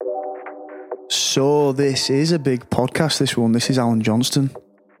So this is a big podcast, this one. This is Alan Johnston.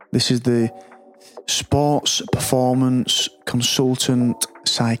 This is the sports performance consultant,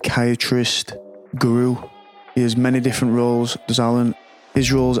 psychiatrist, guru. He has many different roles, does Alan.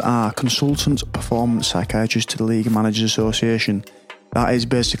 His roles are consultant performance psychiatrist to the League Managers Association. That is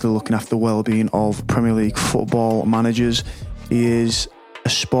basically looking after the well-being of Premier League football managers. He is a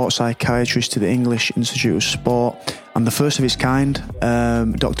sports psychiatrist to the English Institute of Sport, and the first of its kind.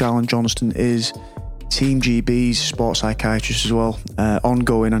 Dr. Alan Johnston is Team GB's sports psychiatrist as well,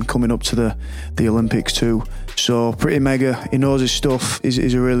 ongoing and coming up to the Olympics too. So pretty mega. He knows his stuff.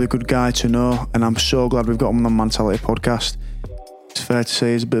 He's a really good guy to know, and I'm so glad we've got him on the Mentality podcast. It's fair to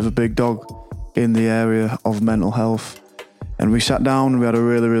say he's a bit of a big dog in the area of mental health. And we sat down and we had a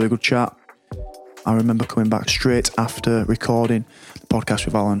really, really good chat. I remember coming back straight after recording the podcast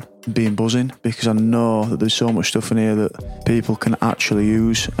with Alan, being buzzing, because I know that there's so much stuff in here that people can actually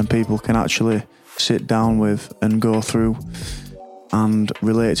use and people can actually sit down with and go through and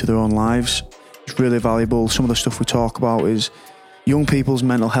relate to their own lives. It's really valuable. Some of the stuff we talk about is young people's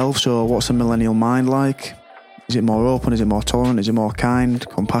mental health. So what's the millennial mind like? Is it more open? Is it more tolerant? Is it more kind,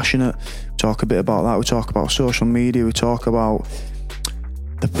 compassionate? We talk a bit about that. We talk about social media. We talk about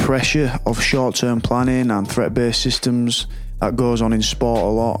the pressure of short-term planning and threat-based systems that goes on in sport a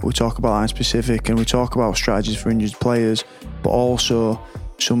lot. We talk about that in specific, and we talk about strategies for injured players, but also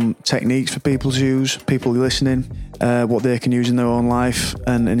some techniques for people to use, people listening, what they can use in their own life,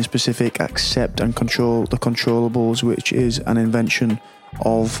 and in specific, accept and control the controllables, which is an invention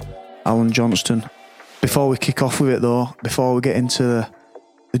of Alan Johnston. Before we kick off with it though, before we get into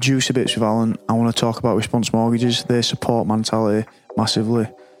the juicy bits with Alan, I want to talk about Response Mortgages. They support Mentality massively,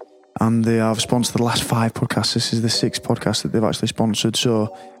 and they have sponsored the last 5 podcasts. This is the 6th podcast that they've actually sponsored,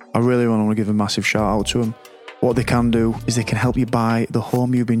 so I really want to give a massive shout out to them. What they can do is they can help you buy the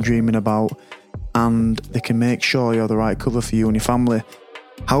home you've been dreaming about, and they can make sure you're the right cover for you and your family.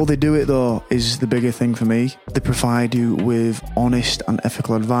 How they do it though is the bigger thing for me. They provide you with honest and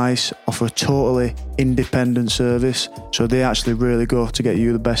ethical advice, offer a totally independent service, so they actually really go to get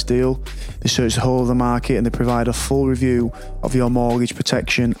you the best deal. They search the whole of the market and they provide a full review of your mortgage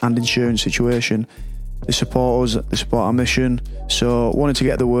protection and insurance situation. They support us, they support our mission, so wanted to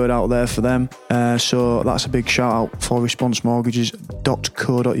get the word out there for them. So that's a big shout out for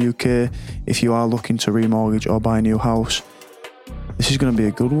responsemortgages.co.uk if you are looking to remortgage or buy a new house. This is going to be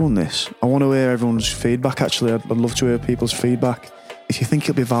a good one, this. I want to hear everyone's feedback, actually. I'd love to hear people's feedback. If you think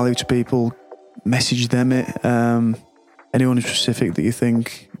it'll be value to people, message them it. Anyone specific that you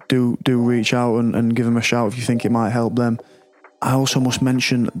think, do reach out and give them a shout if you think it might help them. I also must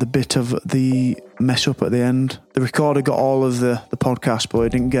mention the bit of the mess up at the end. The recorder got all of the podcast, but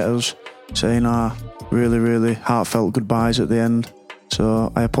it didn't get us saying our really, really heartfelt goodbyes at the end.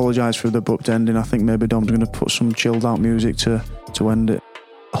 So I apologise for the abrupt ending. I think maybe Dom's going to put some chilled out music to end it.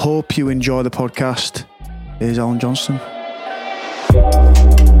 I hope you enjoy the podcast. Here's Alan Johnston.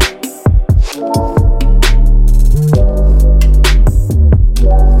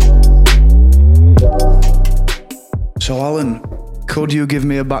 So Alan, could you give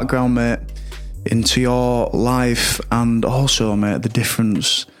me a background, mate, into your life and also, mate, the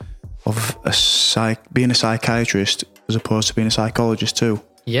difference of being a psychiatrist as opposed to being a psychologist too?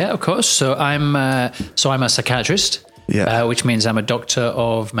 Yeah, of course. So I'm a psychiatrist, which means I'm a doctor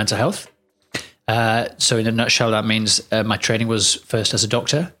of mental health. So in a nutshell, that means my training was first as a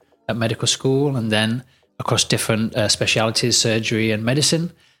doctor at medical school, and then across different specialities, surgery and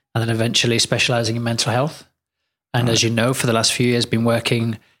medicine, and then eventually specialising in mental health. And as you know, for the last few years, been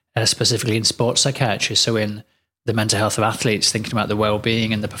working specifically in sports psychiatry, so in the mental health of athletes, thinking about the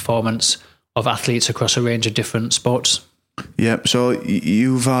well-being and the performance of athletes across a range of different sports. Yeah, so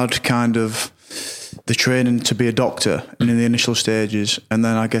you've had kind of the training to be a doctor in the initial stages, and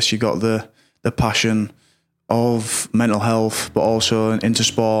then I guess you got the passion of mental health, but also into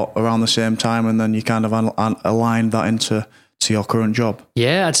sport around the same time, and then you kind of aligned that into your current job.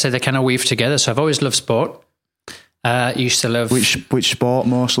 Yeah, I'd say they kind of weave together. So I've always loved sport. Used to love... Which sport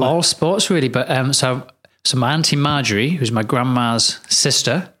mostly? All sports really, but so my Auntie Marjorie, who's my grandma's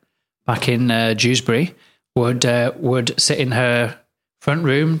sister back in Dewsbury, would sit in her front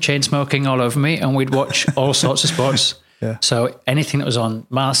room, chain smoking all over me, and we'd watch all sorts of sports. Yeah. So anything that was on,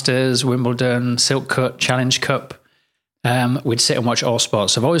 Masters, Wimbledon, Silk Cut, Challenge Cup, we'd sit and watch all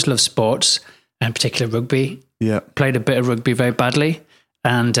sports. So I've always loved sports, and particularly rugby. Yeah. Played a bit of rugby very badly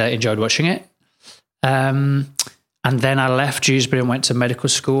and enjoyed watching it. And then I left Dewsbury and went to medical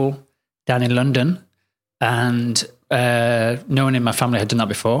school down in London, and no one in my family had done that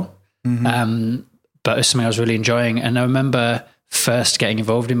before. Mm-hmm. But it was something I was really enjoying. And I remember first getting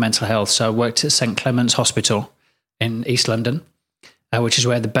involved in mental health. So I worked at St Clement's Hospital in East London, which is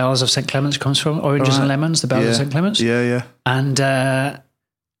where the bells of St Clement's comes from. Oranges and lemons, the bells of St Clement's. Yeah.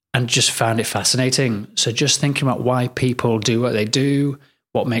 And just found it fascinating. So just thinking about why people do what they do,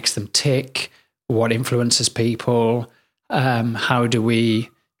 what makes them tick, what influences people, how do we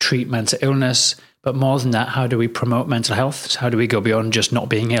treat mental illness, but more than that, how do we promote mental health? So how do we go beyond just not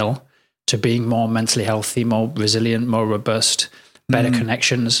being ill to being more mentally healthy, more resilient, more robust, better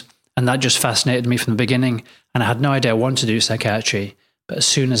connections? And that just fascinated me from the beginning. And I had no idea I wanted to do psychiatry, but as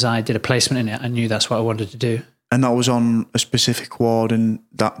soon as I did a placement in it, I knew that's what I wanted to do. And that was on a specific ward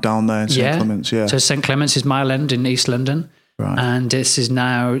down there in St Clement's, yeah. So St Clement's is Mile End in East London. Right. And this would be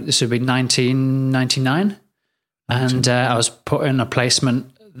 1999. And I was put in a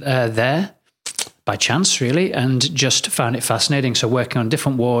placement there by chance, really, and just found it fascinating. So working on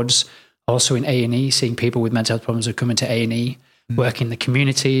different wards, also in A&E, seeing people with mental health problems who come into A&E, working in the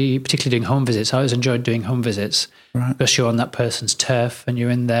community, particularly doing home visits. I always enjoyed doing home visits because you're on that person's turf and you're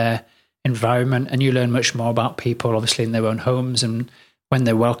in their environment and you learn much more about people, obviously, in their own homes. And when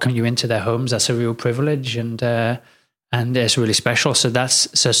they welcome you into their homes, that's a real privilege and it's really special. So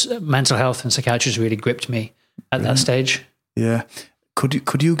mental health and psychiatry has really gripped me at that stage. Yeah.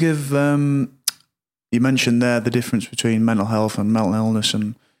 Could you give, you mentioned there the difference between mental health and mental illness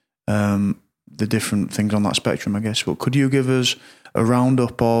and the different things on that spectrum, I guess. But could you give us a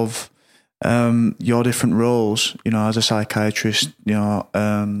roundup of your different roles, as a psychiatrist,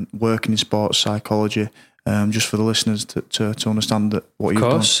 working in sports psychology, just for the listeners to understand what you've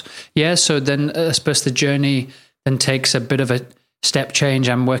done? Of course. Yeah, so then I suppose the journey then takes a bit of a step change.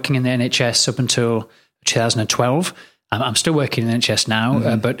 I'm working in the NHS up until 2012. I'm still working in the NHS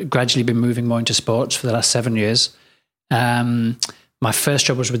now, but gradually been moving more into sports for the last 7 years. My first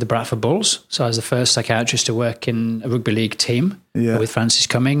job was with the Bradford Bulls. So I was the first psychiatrist to work in a rugby league team with Francis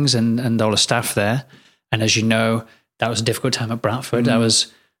Cummings and all the staff there. And as you know, that was a difficult time at Bradford.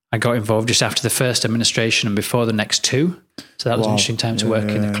 I got involved just after the first administration and before the next two. So that was an interesting time to work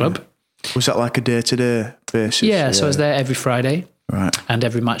in the club. Was that like a day-to-day basis? Yeah, so I was there every Friday and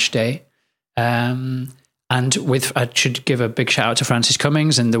every match day. And I should give a big shout out to Francis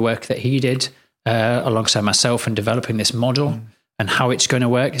Cummings and the work that he did alongside myself in developing this model and how it's going to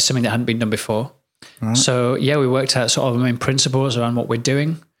work. It's something that hadn't been done before. Right. So we worked out sort of the main principles around what we're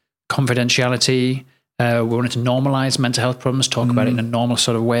doing. Confidentiality. We wanted to normalize mental health problems, talk about it in a normal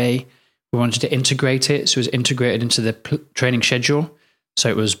sort of way. We wanted to integrate it. So it was integrated into the training schedule. So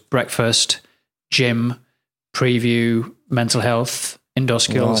it was breakfast, gym, preview, mental health, indoor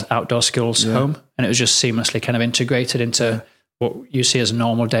skills, outdoor skills, home. And it was just seamlessly kind of integrated into what you see as a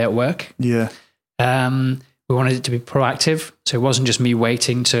normal day at work. Yeah. We wanted it to be proactive. So it wasn't just me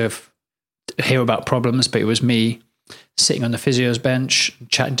waiting to hear about problems, but it was me sitting on the physio's bench,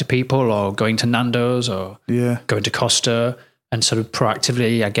 chatting to people or going to Nando's or going to Costa and sort of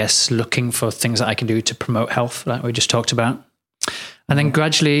proactively, I guess, looking for things that I can do to promote health, like we just talked about. And then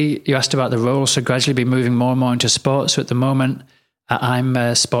gradually, you asked about the role, so gradually be moving more and more into sports. So at the moment, I'm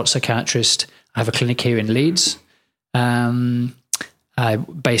a sports psychiatrist. I have a clinic here in Leeds. I'm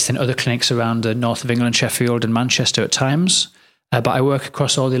based in other clinics around the north of England, Sheffield and Manchester at times. But I work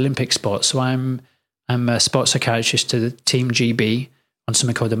across all the Olympic sports. So I'm a sports psychiatrist to the Team GB on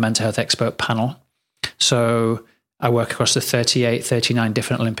something called the Mental Health Expert Panel. So I work across the 39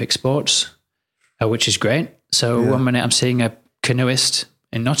 different Olympic sports, which is great. So 1 minute I'm seeing a canoeist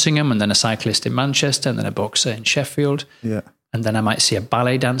in Nottingham and then a cyclist in Manchester and then a boxer in Sheffield. Yeah. And then I might see a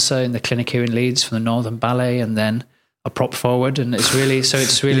ballet dancer in the clinic here in Leeds from the Northern Ballet and then a prop forward. And it's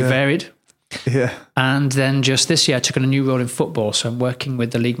really varied. Yeah. And then just this year I took on a new role in football. So I'm working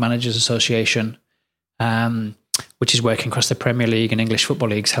with the League Managers Association, which is working across the Premier League and English football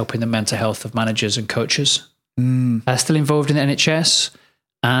leagues, helping the mental health of managers and coaches. Still involved in the NHS.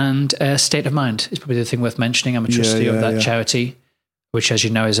 And State of Mind is probably the thing worth mentioning. I'm a trustee of that charity, which, as you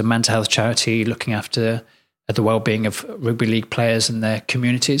know, is a mental health charity looking after the well-being of rugby league players and their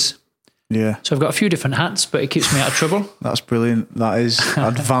communities. Yeah. So I've got a few different hats, but it keeps me out of trouble. That's brilliant. That is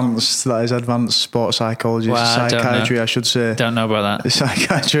advanced. That is advanced sports psychology. Well, psychiatry, I should say. Don't know about that.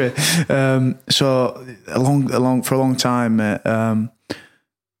 Psychiatry. So for a long time,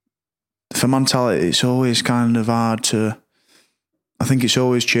 for mentality, it's always kind of hard to. I think it's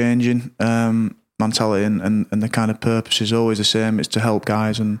always changing. Mentality and the kind of purpose is always the same. It's to help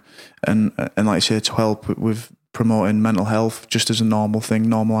guys and like you say, to help with promoting mental health just as a normal thing,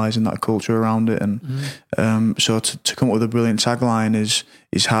 normalising that culture around it. And so to come up with a brilliant tagline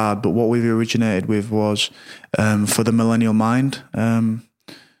is hard. But what we've originated with was for the millennial mind.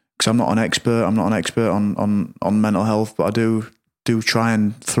 Because I'm not an expert. I'm not an expert on mental health, but I do do try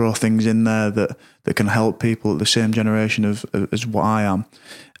and throw things in there that can help people at the same generation as what I am.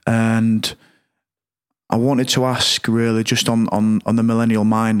 And I wanted to ask really just on the millennial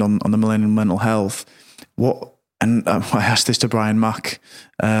mind, on the millennial mental health, and I asked this to Brian Mack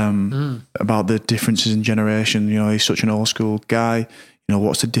about the differences in generation. You know, he's such an old school guy. You know,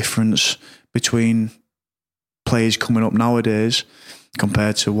 what's the difference between players coming up nowadays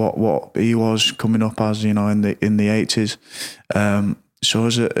compared to what he was coming up as, you know, in the 80s. So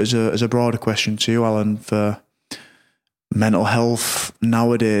as a broader question to you, Alan, for mental health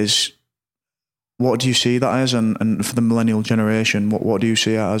nowadays, what do you see that as? And for the millennial generation, what do you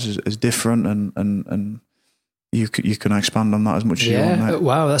see it as different? And you can expand on that as much as you want. Mate.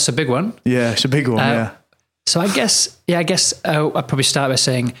 Wow, that's a big one. Yeah, it's a big one. Yeah. So I guess I'd probably start by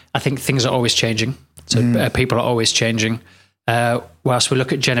saying I think things are always changing. So people are always changing. Whilst we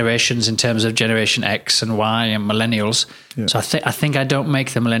look at generations in terms of Generation X and Y and millennials, so I think I don't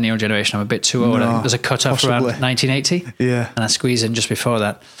make the millennial generation. I'm a bit too old. No, I think there's a cut-off around 1980. Yeah, and I squeeze in just before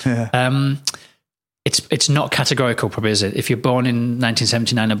that. Yeah. It's not categorical, probably, is it? If you're born in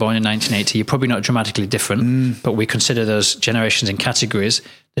 1979 or born in 1980, you're probably not dramatically different. But we consider those generations in categories.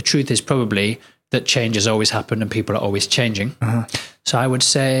 The truth is probably that change has always happened and people are always changing. So I would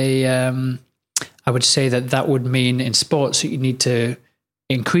say that would mean in sports that you need to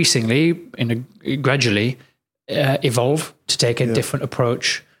increasingly, gradually evolve to take a different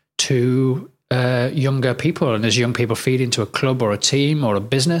approach to younger people. And as young people feed into a club or a team or a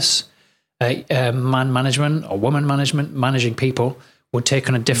business, man management or woman management, managing people would take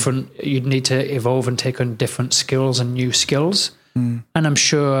on a different, you'd need to evolve and take on different skills and new skills. And I'm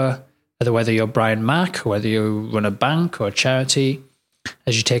sure whether you're Brian Mack or whether you run a bank or a charity,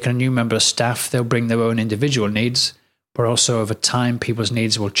 as you take on a new member of staff, they'll bring their own individual needs, but also over time, people's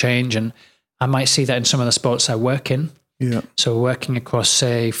needs will change. And I might see that in some of the sports I work in. Yeah. So working across,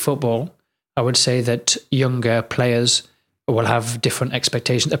 say, football, I would say that younger players will have different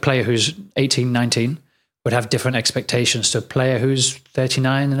expectations. A player who's 18, 19 would have different expectations to a player who's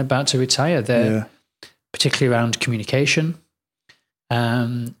 39 and about to retire. They're particularly around communication,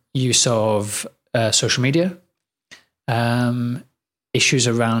 use of social media, issues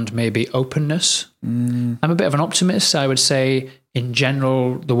around maybe openness. I'm a bit of an optimist. I would say in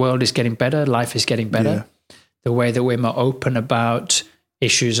general, the world is getting better. Life is getting better. Yeah. The way that we're more open about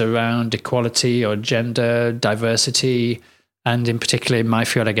issues around equality or gender, diversity, and in particular in my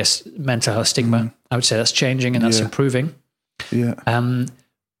field, I guess, mental health stigma, I would say that's changing and that's improving. Yeah. And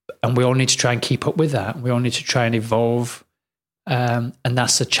we all need to try and keep up with that. We all need to try and evolve. And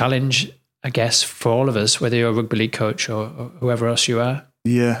that's the challenge, I guess, for all of us, whether you're a rugby league coach or whoever else you are.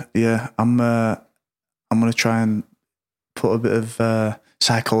 Yeah. I'm going to try and put a bit of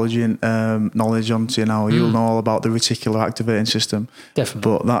psychology and knowledge onto you now. You'll know all about the reticular activating system.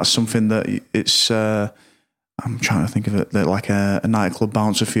 Definitely. But that's something that it's... I'm trying to think of it like a nightclub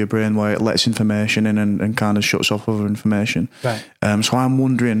bouncer for your brain where it lets information in and kind of shuts off other information. Right. So I'm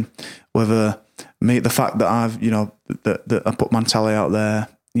wondering whether the fact that I've, that I put Mantelli out there,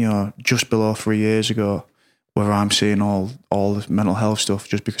 just below 3 years ago, whether I'm seeing all the mental health stuff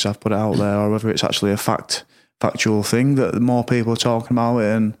just because I've put it out there, or whether it's actually a factual thing that more people are talking about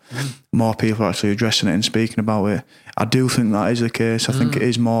it and more people are actually addressing it and speaking about it. I do think that is the case. I think it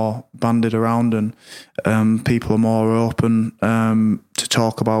is more banded around and people are more open to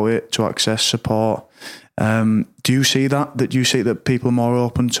talk about it, to access support. Do you see that? Do you see that people are more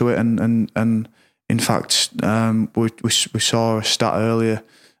open to it? And in fact, we saw a stat earlier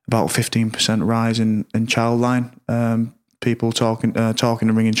about 15% rise in Childline. People talking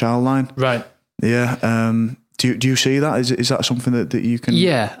and ringing Childline. Right. Yeah. Do you see that? Is that something that you can...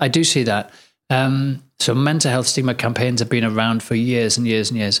 Yeah, I do see that. So mental health stigma campaigns have been around for years and years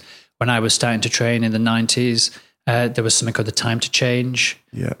and years. When I was starting to train in the 90s, there was something called the Time to Change.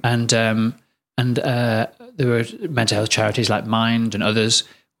 Yeah. And there were mental health charities like Mind and others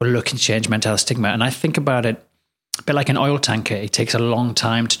were looking to change mental health stigma. And I think about it a bit like an oil tanker. It takes a long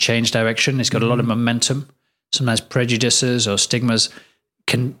time to change direction. It's got a lot of momentum. Sometimes prejudices or stigmas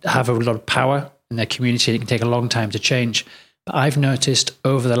can have a lot of power in their community. It can take a long time to change. But I've noticed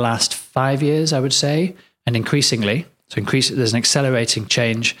over the last 5 years, I would say, and increasingly, there's an accelerating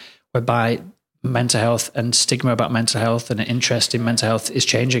change whereby mental health and stigma about mental health and an interest in mental health is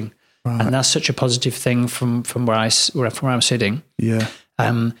changing. Right. And that's such a positive thing from where I'm sitting. Yeah.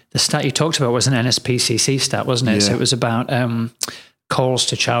 The stat you talked about was an NSPCC stat, wasn't it? Yeah. So it was about calls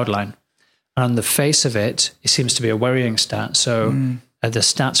to Childline. And on the face of it, it seems to be a worrying stat. So the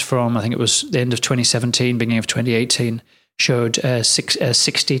stats from, I think it was the end of 2017, beginning of 2018, showed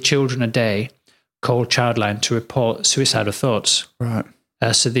 60 children a day call Childline to report suicidal thoughts. Right.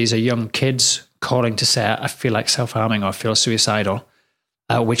 So these are young kids calling to say, I feel like self-harming or I feel suicidal,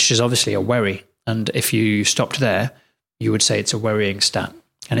 which is obviously a worry. And if you stopped there, you would say it's a worrying stat.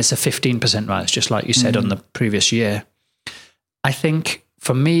 And it's a 15% rise, just like you said on the previous year. I think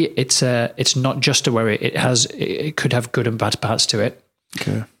for me, it's not just a worry. It could have good and bad parts to it.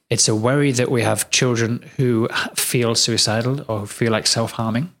 Okay. It's a worry that we have children who feel suicidal or feel like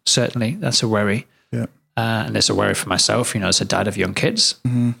self-harming. Certainly, that's a worry. Yeah. And it's a worry for myself, as a dad of young kids.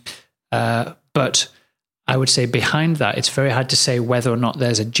 But I would say behind that, it's very hard to say whether or not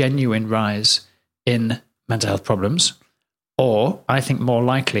there's a genuine rise in mental health problems, or I think more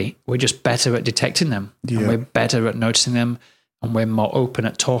likely we're just better at detecting them, and we're better at noticing them, and we're more open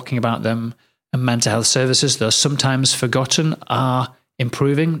at talking about them. And mental health services, though sometimes forgotten, are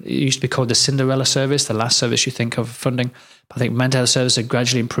improving. It used to be called the Cinderella service, the last service you think of funding. But I think mental health services are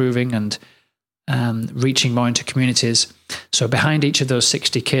gradually improving and reaching more into communities. So behind each of those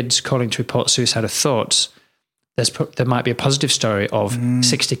 60 kids calling to report suicidal thoughts, there might be a positive story of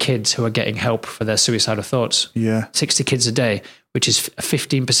 60 kids who are getting help for their suicidal thoughts. Yeah. 60 kids a day, which is a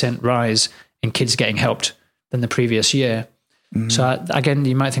 15% rise in kids getting helped than the previous year. So again,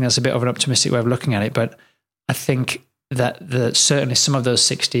 you might think that's a bit of an optimistic way of looking at it, but I think that certainly some of those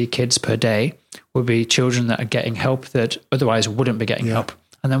 60 kids per day will be children that are getting help that otherwise wouldn't be getting help.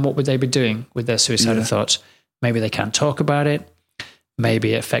 And then what would they be doing with their suicidal thoughts? Maybe they can't talk about it.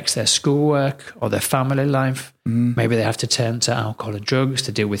 Maybe it affects their schoolwork or their family life. Maybe they have to turn to alcohol and drugs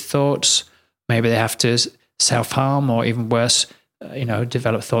to deal with thoughts. Maybe they have to self-harm or even worse,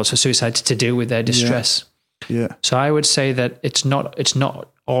 develop thoughts of suicide to deal with their distress. Yeah. So I would say that it's not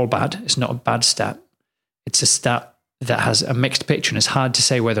all bad. It's not a bad stat. It's a stat that has a mixed picture, and it's hard to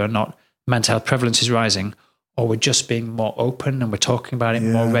say whether or not mental health prevalence is rising or we're just being more open and we're talking about it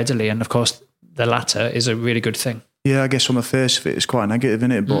more readily. And of course, the latter is a really good thing. Yeah, I guess on the face of it, it's quite negative,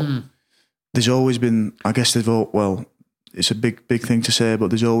 isn't it? But there's always been, I guess it's a big thing to say, but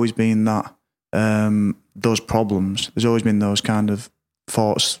there's always been that, those problems. There's always been those kind of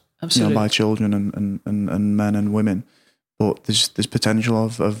thoughts, by children and men and women. But there's potential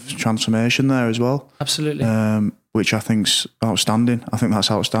of transformation there as well. Absolutely. Which I think's outstanding. I think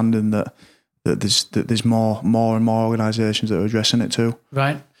that's outstanding that there's more and more organisations that are addressing it too.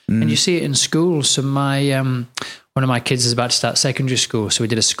 Right. And you see it in schools. So one of my kids is about to start secondary school. So we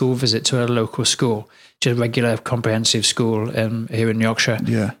did a school visit to a local school, just a regular comprehensive school here in Yorkshire.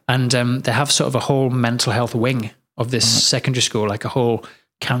 Yeah. And they have sort of a whole mental health wing of this secondary school, like a whole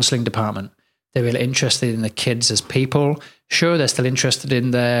counselling department. They're really interested in the kids as people. Sure, they're still interested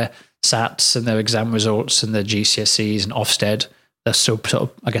in their SATs and their exam results and their GCSEs and Ofsted. They're still sort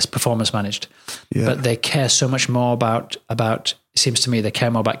of, I guess, performance managed. Yeah. But they care so much more about, it seems to me, they care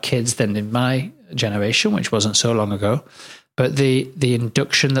more about kids than in my generation, which wasn't so long ago. But the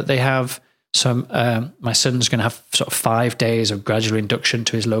induction that they have, so my son's going to have sort of 5 days of gradual induction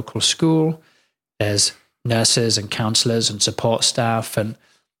to his local school. There's nurses and counsellors and support staff. And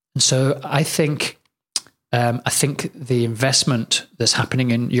so I think the investment that's happening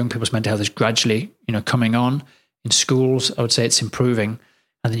in young people's mental health is gradually, coming on. In schools, I would say it's improving.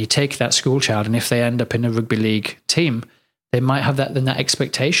 And then you take that school child, and if they end up in a rugby league team, they might have that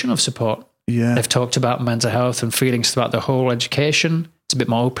expectation of support. Yeah. They've talked about mental health and feelings throughout the whole education. It's a bit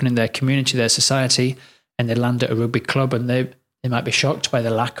more open in their community, their society, and they land at a rugby club and they might be shocked by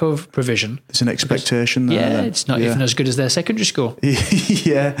the lack of provision. There's an expectation there. Yeah, it's not even as good as their secondary school.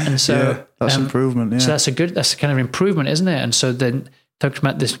 Yeah. And so that's improvement. Yeah. So that's a kind of improvement, isn't it? And so then talking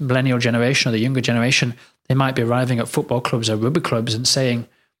about this millennial generation or the younger generation, they might be arriving at football clubs or rugby clubs and saying,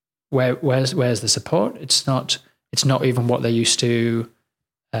 where's the support? It's not even what they're used to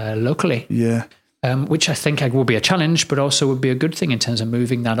locally. Yeah. Which I think will be a challenge, but also would be a good thing in terms of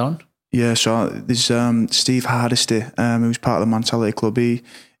moving that on. Yeah, so there's Steve Hardesty, who's part of the Mentality Club.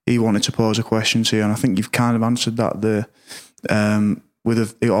 He wanted to pose a question to you, and I think you've kind of answered that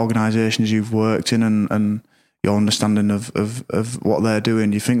with the organisations you've worked in and your understanding of what they're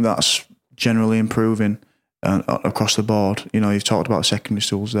doing. Do you think that's generally improving across the board? You've talked about secondary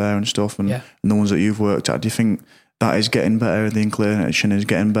schools there and stuff, and the ones that you've worked at. Do you think that is getting better? The inclination is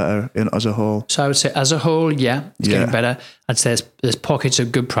getting better as a whole? So I would say as a whole, it's getting better. I'd say there's pockets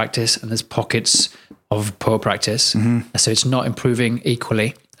of good practice and there's pockets of poor practice. Mm-hmm. So it's not improving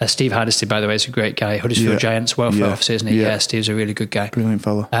equally. Steve Hardesty, by the way, is a great guy. Huddersfield Giants welfare officer, isn't he? Yeah, Steve's a really good guy. Brilliant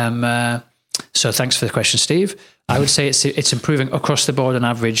fellow. So thanks for the question, Steve. I would say it's improving across the board on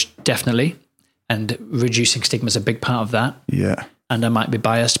average, definitely. And reducing stigma is a big part of that. Yeah. And I might be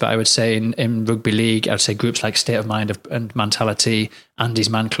biased, but I would say in rugby league, I would say groups like State of Mind and Mentality, Andy's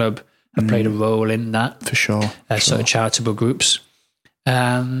Man Club, have played a role in that. For sure. Sort of charitable groups.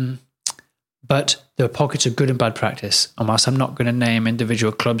 But there are pockets of good and bad practice. And whilst I'm not going to name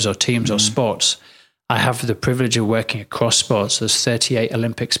individual clubs or teams or sports, I have the privilege of working across sports. There's 38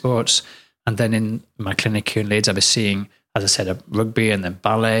 Olympic sports. And then in my clinic here in Leeds, I was seeing, as I said, rugby and then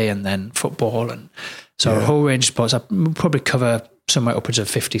ballet and then football. And so a whole range of sports. I probably cover somewhere upwards of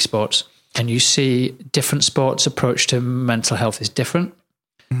 50 sports. And you see different sports' approach to mental health is different.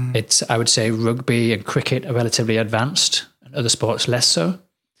 It's, I would say, rugby and cricket are relatively advanced and other sports less so.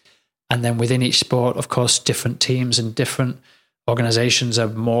 And then within each sport, of course, different teams and different organizations are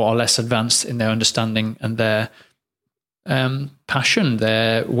more or less advanced in their understanding and their passion,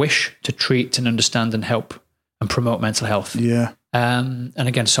 their wish to treat and understand and help and promote mental health. Yeah. And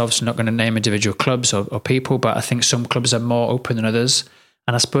again, so obviously not going to name individual clubs or people, but I think some clubs are more open than others.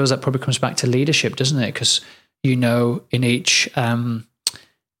 And I suppose that probably comes back to leadership, doesn't it? Because, in each,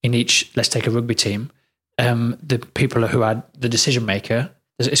 let's take a rugby team, the people who are the decision maker,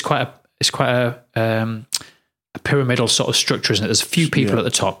 it's quite a pyramidal sort of structure, isn't it? There's a few people at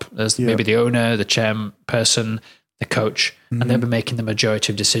the top. There's maybe the owner, the chairperson, the coach, and they'll be making the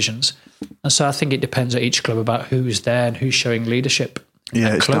majority of decisions. And so I think it depends at each club about who's there and who's showing leadership.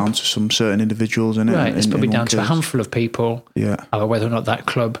 Yeah, it's down to some certain individuals, isn't it? Right, it's probably down to a handful of people. Yeah. Whether or not that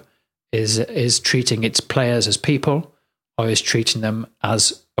club is treating its players as people or is treating them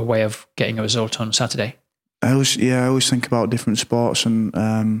as a way of getting a result on Saturday. I always think about different sports,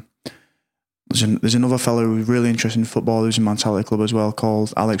 and there's another fellow who's really interested in football who's in Mentality Club as well,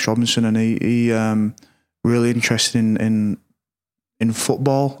 called Alex Robinson, and he really interested in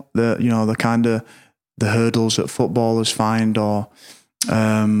football, the kind of the hurdles that footballers find, or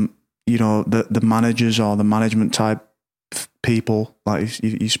the managers or the management type people, like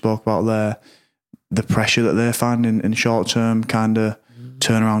you spoke about there, the pressure that they're finding in short term kind of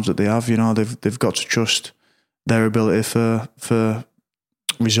turnarounds that they have. They've got to trust their ability for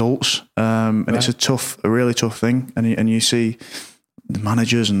results, and it's a really tough thing. And you see the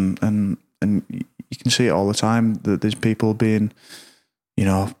managers and you can see it all the time that there's people being,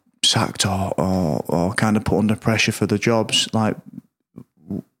 sacked or kind of put under pressure for the jobs. Like,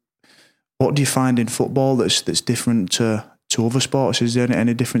 what do you find in football that's different to other sports? Is there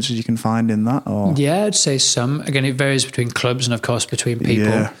any differences you can find in that? Or? Yeah, I'd say some. Again, it varies between clubs and, of course, between people.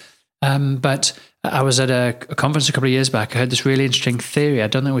 Yeah. But I was at a conference a couple of years back. I heard this really interesting theory. I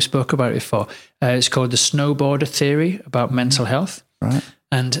don't think we spoke about it before. It's called the snowboarder theory about mental health. Right.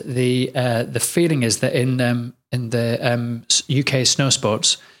 And the feeling is that in the UK snow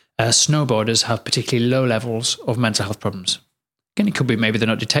sports, snowboarders have particularly low levels of mental health problems. Again, it could be maybe they're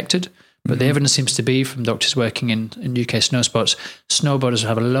not detected, but the evidence seems to be from doctors working in UK snow sports, snowboarders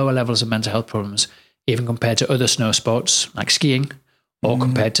have lower levels of mental health problems, even compared to other snow sports like skiing, or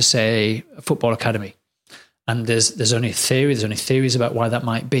compared to, say, a football academy. And there's only theories about why that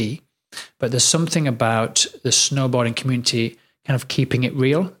might be, but there's something about the snowboarding community kind of keeping it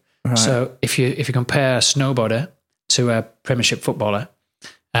real. Right. So if you compare a snowboarder to a Premiership footballer,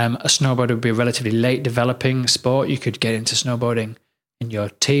 a snowboarder would be a relatively late developing sport. You could get into snowboarding in your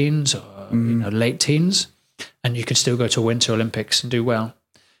teens or late teens, and you can still go to Winter Olympics and do well.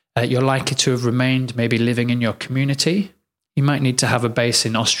 You're likely to have remained maybe living in your community. You might need to have a base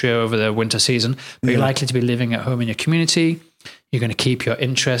in Austria over the winter season, but you're likely to be living at home in your community. You're going to keep your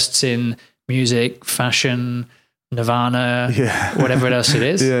interests in music, fashion, Nirvana, whatever else it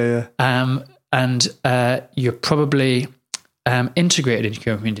is. And you're probably integrated into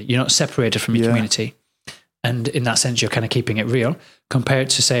your community. You're not separated from your community. And in that sense, you're kind of keeping it real, compared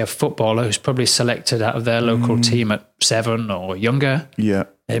to, say, a footballer who's probably selected out of their local team at 7 or younger. Yeah.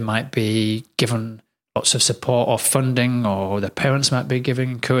 They might be given lots of support or funding, or their parents might be giving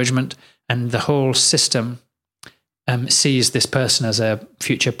encouragement. And the whole system sees this person as a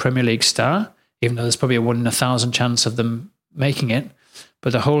future Premier League star, even though there's probably a 1 in 1,000 chance of them making it.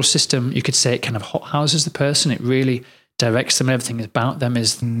 But the whole system, you could say, it kind of hothouses the person. It really directs them. Everything about them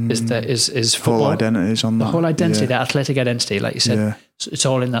is football. Whole identity is on that. The whole identity, that athletic identity, like you said, it's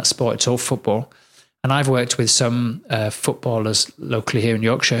all in that sport. It's all football. And I've worked with some footballers locally here in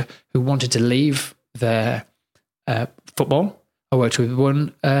Yorkshire who wanted to leave their football. I worked with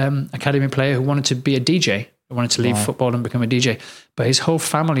one academy player who wanted to be a DJ. He wanted to leave football and become a DJ. But his whole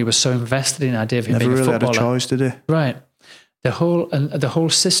family was so invested in the idea of him being a footballer. Never really had a choice, did he? Right. The whole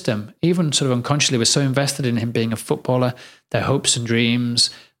system, even sort of unconsciously, was so invested in him being a footballer, their hopes and dreams,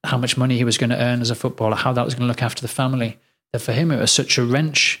 how much money he was going to earn as a footballer, how that was going to look after the family, that for him it was such a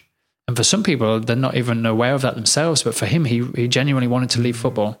wrench. And for some people, they're not even aware of that themselves, but for him, he genuinely wanted to leave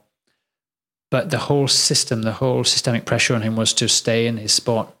football. But the whole system, the whole systemic pressure on him was to stay in his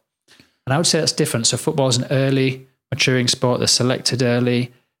sport. And I would say that's different. So football is an early maturing sport. They're selected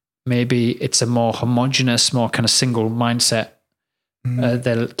early. Maybe it's a more homogenous, more kind of single mindset.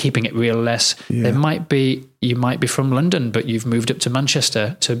 They're keeping it real less. Yeah. You might be from London, but you've moved up to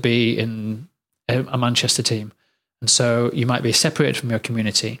Manchester to be in a Manchester team. And so you might be separated from your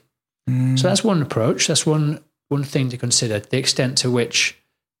community. So that's one approach. That's one thing to consider, the extent to which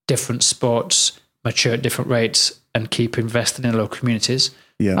different sports mature at different rates and keep investing in local communities.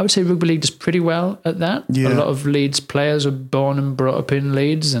 Yeah. I would say rugby league does pretty well at that. Yeah. A lot of Leeds players are born and brought up in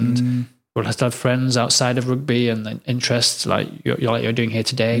Leeds and will have friends outside of rugby and interests like you're doing here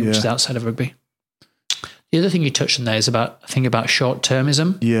today, which is outside of rugby. The other thing you touched on there is about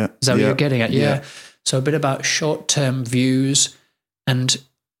short-termism. Yeah. Is that what you're getting at? Yeah. So a bit about short-term views and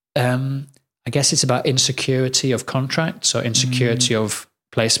I guess it's about insecurity of contract, so insecurity of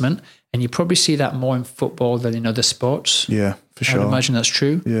placement. And you probably see that more in football than in other sports. Yeah, for sure. I would imagine that's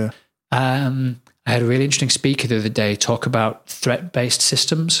true. Yeah. I had a really interesting speaker the other day talk about threat-based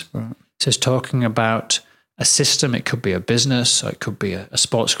systems. Right. So it's talking about a system, it could be a business or it could be a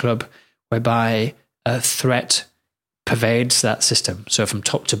sports club, whereby a threat pervades that system. So from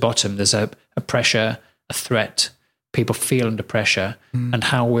top to bottom, there's a pressure, a threat. People feel under pressure and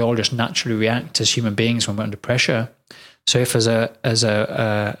how we all just naturally react as human beings when we're under pressure. So if as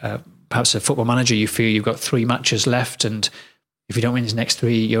a perhaps a football manager, you feel you've got 3 matches left and if you don't win these next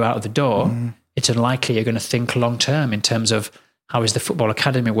 3, you're out of the door, it's unlikely you're going to think long term in terms of how is the football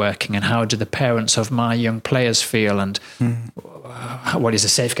academy working and how do the parents of my young players feel and what is the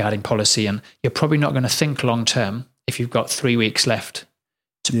safeguarding policy? And you're probably not going to think long term if you've got 3 weeks left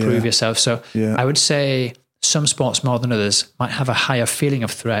to prove yourself. So I would say some sports more than others might have a higher feeling of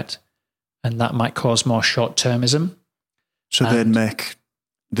threat and that might cause more short-termism. So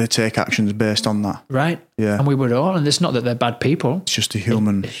they take actions based on that. Right. Yeah. And we would all, and it's not that they're bad people. It's just a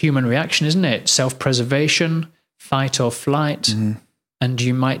human reaction, isn't it? Self-preservation, fight or flight. And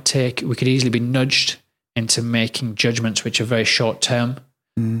we could easily be nudged into making judgments which are very short-term.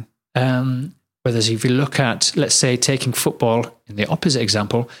 Whereas if you look at, let's say, taking football in the opposite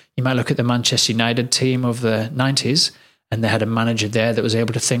example, you might look at the Manchester United team of the 90s and they had a manager there that was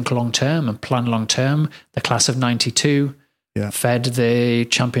able to think long-term and plan long-term. The class of 92 fed the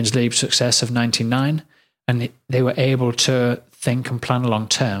Champions League success of 99 and they were able to think and plan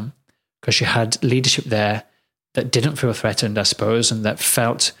long-term because you had leadership there that didn't feel threatened, I suppose, and that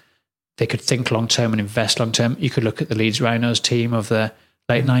felt they could think long-term and invest long-term. You could look at the Leeds Rhinos team of the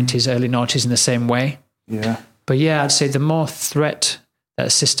late 90s, early 90s in the same way. Yeah. But yeah, I'd say the more threat that a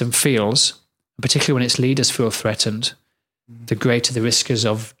system feels, particularly when its leaders feel threatened, the greater the risk is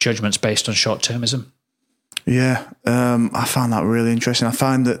of judgments based on short-termism. Yeah, I found that really interesting. I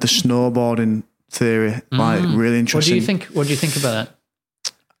find that the snowboarding theory really interesting. What do you think about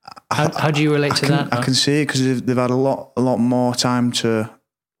that? How do you relate to that? I can see it because they've had a lot more time to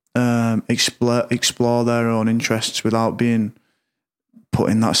explore their own interests without being put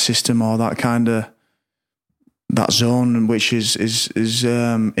in that system or that kind of that zone, which is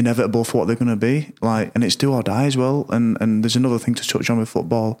inevitable for what they're going to be like, and it's do or die as well. And there's another thing to touch on with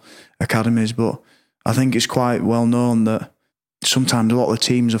football academies, but I think it's quite well known that sometimes a lot of the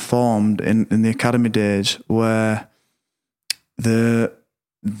teams are formed in the academy days where they're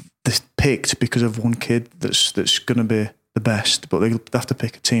picked because of one kid that's going to be the best, but they have to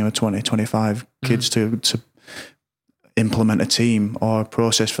pick a team of 20, 25 kids to implement a team or a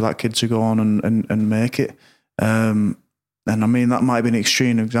process for that kid to go on and make it. And I mean, that might be an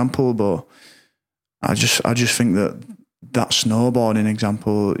extreme example, but I just think that snowboarding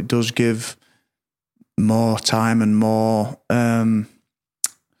example, it does give more time and more kind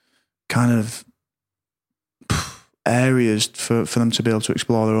of areas for them to be able to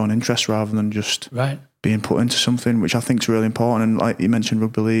explore their own interests rather than just being put into something, which I think is really important. And like you mentioned,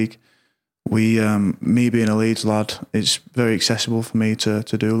 rugby league, me being a Leeds lad, it's very accessible for me to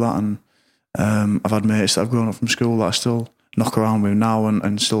do that. And I've had mates that I've grown up from school that I still knock around with now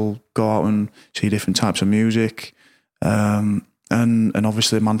and still go out and see different types of music. And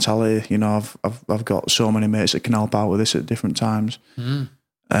obviously mentality, I've got so many mates that can help out with this at different times.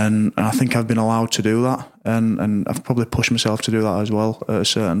 And I think I've been allowed to do that, and I've probably pushed myself to do that as well at a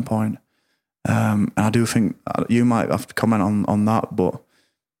certain point. And I do think you might have to comment on that, but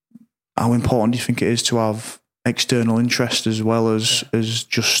how important do you think it is to have external interest as well as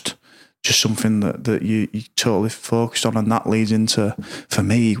just something that you totally focused on, and that leads into, for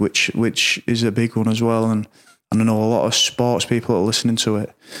me, which is a big one as well. And I know a lot of sports people that are listening to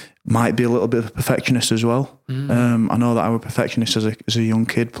it might be a little bit of a perfectionist as well. I know that I was a perfectionist as a young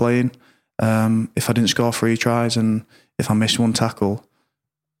kid playing. If I didn't score 3 tries and if I missed one tackle,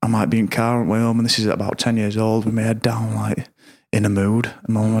 I might be in car on my way home, and this is at about 10 years old, with my head down, like in a mood.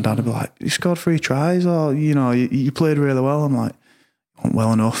 And my mum and dad would be like, "You scored 3 tries, or you played really well." I'm like,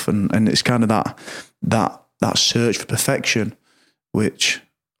 "Well enough," and it's kind of that search for perfection, which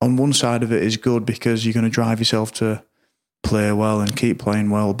on one side of it is good because you're going to drive yourself to play well and keep playing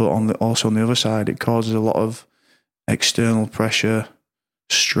well, but also on the other side, it causes a lot of external pressure,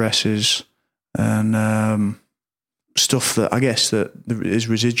 stresses, and stuff that I guess that is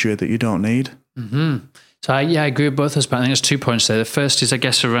residual that you don't need. Mm-hmm. So I agree with both of us, but I think there's 2 points there. The first is, I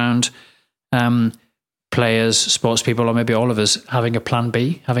guess, around players, sports people, or maybe all of us having a plan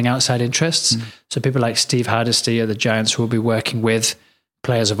B, having outside interests. So people like Steve Hardesty at the Giants who will be working with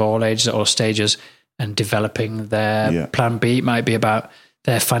players of all ages, at all stages, and developing their plan B. It might be about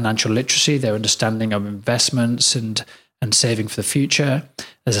their financial literacy, their understanding of investments and saving for the future.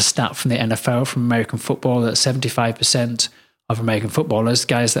 There's a stat from the NFL, from American football, that 75% of American footballers,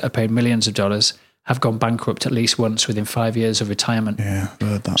 guys that are paid millions of dollars, have gone bankrupt at least once within 5 years of retirement. Yeah, I've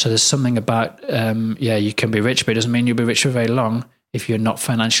heard that. So there's something about, you can be rich, but it doesn't mean you'll be rich for very long if you're not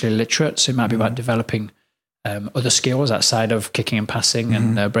financially literate. So it might be about developing other skills outside of kicking and passing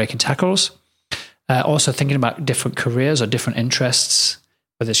and breaking tackles. Also thinking about different careers or different interests,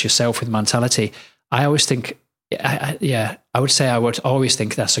 whether it's yourself with mentality. I always think, I would always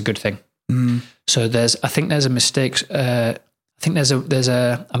think that's a good thing. So I think there's a mistake. I think there's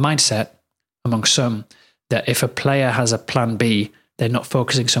a mindset among some that if a player has a plan B, they're not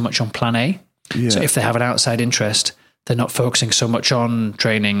focusing so much on plan A. Yeah. So if they have an outside interest, they're not focusing so much on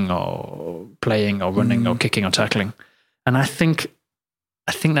training or playing or running or kicking or tackling. And I think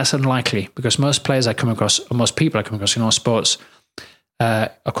that's unlikely, because most players I come across, or most people I come across in all sports,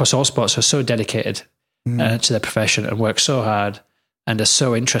 across all sports, are so dedicated to their profession and work so hard and are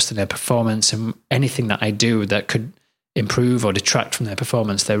so interested in their performance, and anything that I do that could improve or detract from their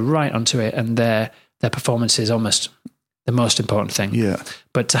performance, they're right onto it, and their performance is almost the most important thing. Yeah.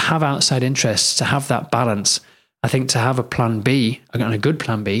 But to have outside interests, to have that balance, I think to have a plan B, and a good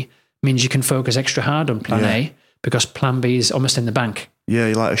plan B, means you can focus extra hard on plan A, because plan B is almost in the bank. Yeah,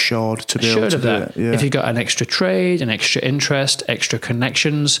 you're like assured to be able to do it. Yeah. If you've got an extra trade, an extra interest, extra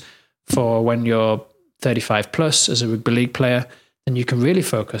connections for when you're 35 plus as a rugby league player, then you can really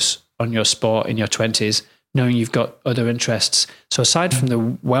focus on your sport in your 20s, knowing you've got other interests. So aside from the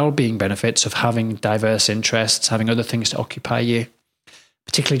well-being benefits of having diverse interests, having other things to occupy you,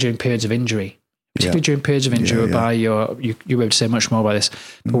 particularly during periods of injury, whereby you'll be able to say much more about this,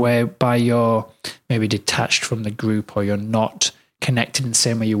 but whereby you're maybe detached from the group, or you're not connected in the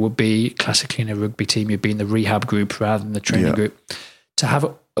same way you would be classically in a rugby team, you'd be in the rehab group rather than the training group. To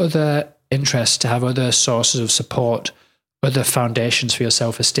have other interests, to have other sources of support, other foundations for your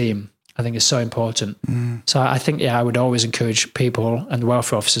self-esteem, I think is so important. So I think, I would always encourage people, and the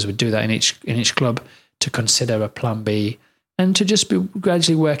welfare officers would do that in each club, to consider a plan B and to just be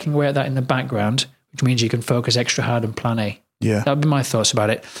gradually working away at that in the background, which means you can focus extra hard on plan A. Yeah. That would be my thoughts about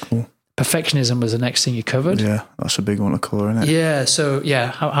it. Cool. Perfectionism was the next thing you covered. Yeah, that's a big one to colour, isn't it? Yeah, so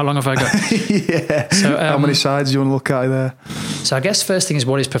how long have I got? Yeah. So how many sides do you want to look at there? So I guess first thing is,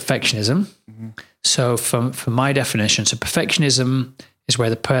 what is perfectionism? So for my definition, so perfectionism is where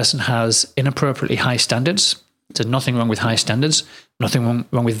the person has inappropriately high standards. There's nothing wrong with high standards, nothing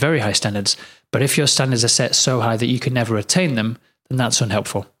wrong with very high standards. But if your standards are set so high that you can never attain them, then that's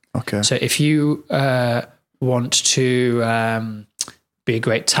unhelpful. Okay. So if you want to be a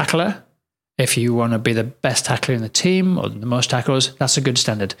great tackler, if you want to be the best tackler in the team or the most tackles, that's a good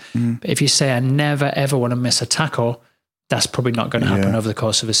standard. But if you say, I never, ever want to miss a tackle, that's probably not going to happen over the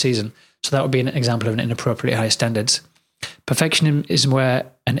course of a season. So that would be an example of an inappropriately high standards. Perfectionism is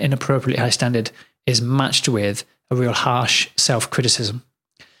where an inappropriately high standard is matched with a real harsh self-criticism.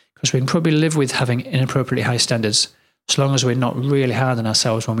 Because we can probably live with having inappropriately high standards as long as we're not really hard on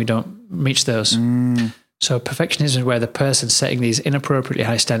ourselves when we don't reach those. So perfectionism is where the person's setting these inappropriately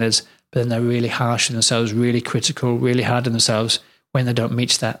high standards, but then they're really harsh on themselves, really critical, really hard on themselves when they don't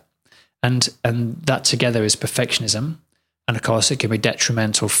reach that. And that together is perfectionism. And of course, it can be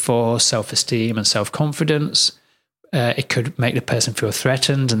detrimental for self-esteem and self-confidence. It could make the person feel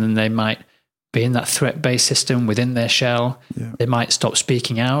threatened, and then they might be in that threat-based system within their shell. Yeah. They might stop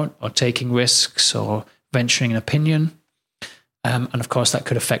speaking out or taking risks or venturing an opinion. And of course, that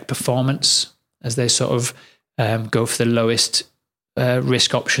could affect performance as they sort of go for the lowest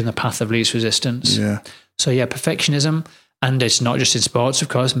risk option, the path of least resistance. Yeah. So perfectionism. And it's not just in sports, of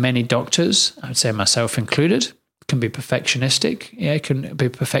course. Many doctors, I would say myself included, can be perfectionistic. Yeah, can be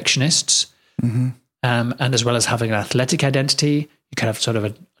perfectionists. And as well as having an athletic identity, you can have sort of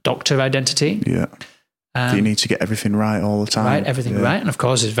a doctor identity. Yeah. You need to get everything right all the time. Right, everything right. And of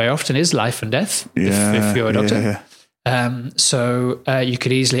course, it very often is life and death if you're a doctor. So you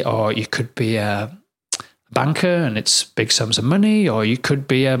could easily, or you could be a banker and it's big sums of money, or you could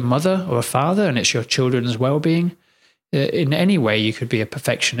be a mother or a father and it's your children's well-being. In any way, you could be a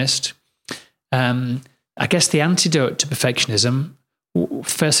perfectionist. I guess the antidote to perfectionism,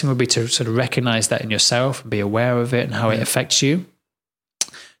 first thing would be to sort of recognize that in yourself and be aware of it and how it affects you.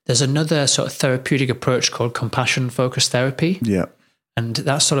 There's another sort of therapeutic approach called compassion-focused therapy. Yeah. And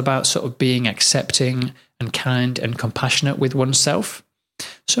that's all about sort of being accepting and kind and compassionate with oneself.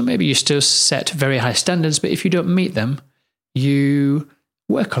 So maybe you still set very high standards, but if you don't meet them, you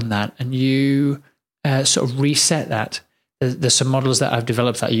work on that and you sort of reset that. There's some models that I've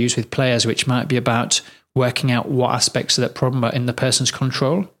developed that I use with players, which might be about working out what aspects of that problem are in the person's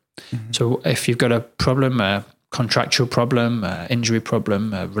control. Mm-hmm. So if you've got a problem, a contractual problem, an injury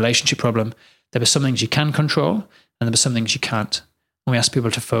problem, a relationship problem, there are some things you can control and there are some things you can't. And we ask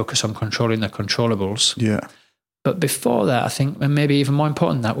people to focus on controlling the controllables. Yeah. But before that, I think, and maybe even more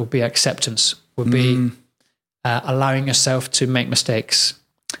important than that, would be acceptance, would be allowing yourself to make mistakes,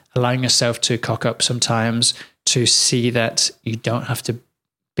 allowing yourself to cock up sometimes, to see that you don't have to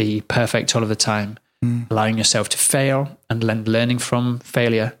be perfect all of the time, allowing yourself to fail and learning from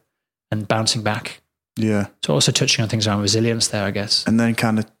failure and bouncing back. Yeah. So also touching on things around resilience there, I guess. And then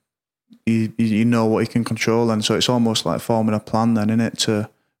kind of, you know what you can control, and so it's almost like forming a plan then, isn't it, for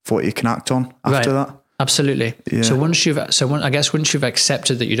what you can act on after that. Absolutely. Yeah. So once you've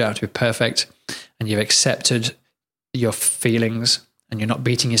accepted that you don't have to be perfect, and you've accepted your feelings, and you're not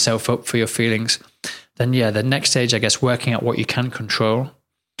beating yourself up for your feelings, then the next stage, I guess, working out what you can control.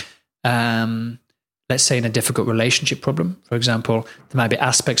 Let's say in a difficult relationship problem, for example, there might be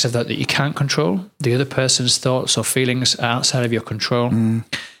aspects of that you can't control. The other person's thoughts or feelings are outside of your control.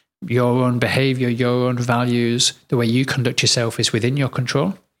 Your own behavior, your own values, the way you conduct yourself is within your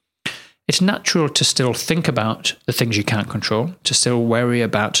control. It's natural to still think about the things you can't control, to still worry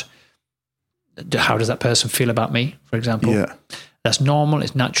about how does that person feel about me, for example. Yeah. That's normal,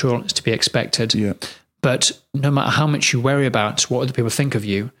 it's natural, it's to be expected. Yeah. But no matter how much you worry about what other people think of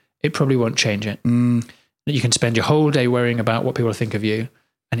you, it probably won't change it. You can spend your whole day worrying about what people think of you,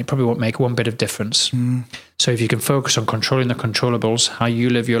 and it probably won't make one bit of difference. So if you can focus on controlling the controllables, how you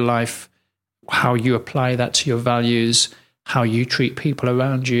live your life, how you apply that to your values, how you treat people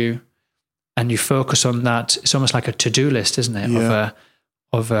around you, and you focus on that, it's almost like a to-do list, isn't it? Yeah.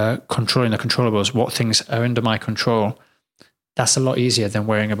 Of controlling the controllables, what things are under my control. That's a lot easier than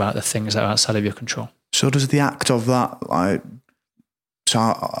worrying about the things that are outside of your control. So does the act of that, like, so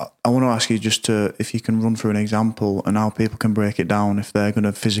I want to ask you just if you can run through an example and how people can break it down if they're going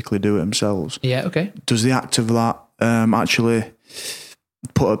to physically do it themselves. Yeah, okay. Does the act of that actually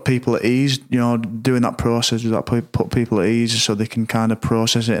put people at ease, doing that process, does that put people at ease so they can kind of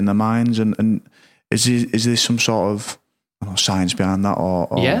process it in their minds? And is there some sort of science behind that? Or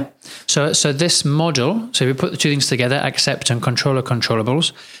Yeah. So this model, so we put the two things together, accept and control the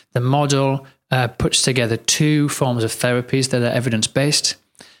controllables. The model puts together two forms of therapies that are evidence-based.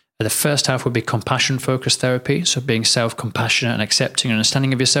 The first half would be compassion-focused therapy, so being self-compassionate and accepting and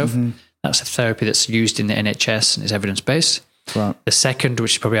understanding of yourself. That's a therapy that's used in the NHS and is evidence-based. Right. The second,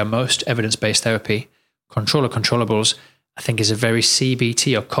 which is probably our most evidence-based therapy, control of controllables, I think is a very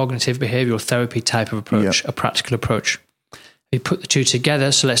CBT or cognitive behavioral therapy type of approach, a practical approach. We put the two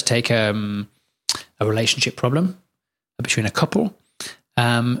together, so let's take a relationship problem between a couple.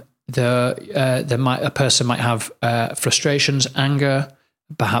 A person might have frustrations, anger,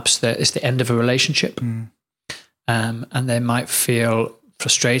 perhaps it's the end of a relationship, and they might feel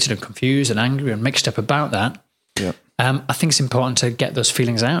frustrated and confused and angry and mixed up about that. Yeah. I think it's important to get those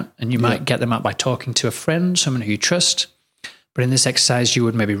feelings out, and you might get them out by talking to a friend, someone who you trust. But in this exercise, you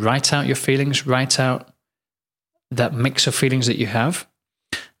would maybe write out your feelings, write out that mix of feelings that you have,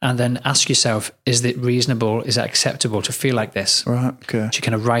 and then ask yourself, is it reasonable, is it acceptable to feel like this? Right, okay. So you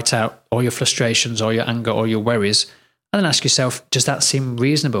kind of write out all your frustrations, all your anger, all your worries, and then ask yourself, does that seem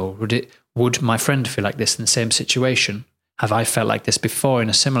reasonable? Would my friend feel like this in the same situation? Have I felt like this before in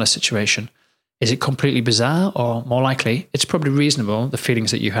a similar situation? Is it completely bizarre, or more likely, it's probably reasonable, the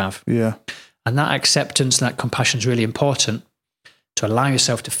feelings that you have? Yeah. And that acceptance and that compassion is really important to allow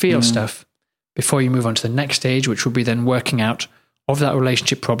yourself to feel stuff before you move on to the next stage, which will be then working out of that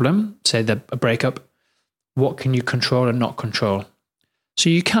relationship problem, say a breakup, what can you control and not control? So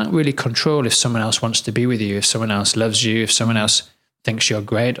you can't really control if someone else wants to be with you, if someone else loves you, if someone else thinks you're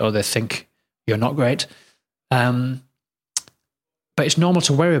great or they think you're not great. But it's normal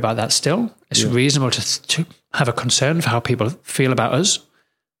to worry about that still. It's reasonable to have a concern for how people feel about us.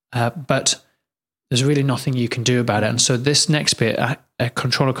 But there's really nothing you can do about it. And so this next bit,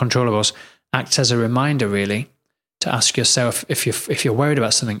 control of controllables, acts as a reminder really to ask yourself, if you're worried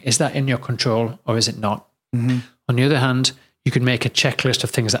about something, is that in your control or is it not? Mm-hmm. On the other hand, you could make a checklist of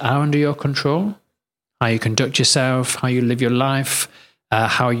things that are under your control, how you conduct yourself, how you live your life,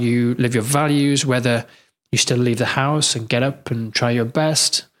 how you live your values, whether you still leave the house and get up and try your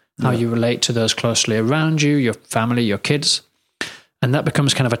best, how you relate to those closely around you, your family, your kids. And that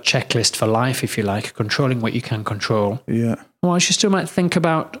becomes kind of a checklist for life, if you like, controlling what you can control. Yeah. Whilst you still might think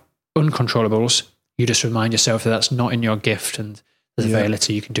about uncontrollables, you just remind yourself that that's not in your gift and there's very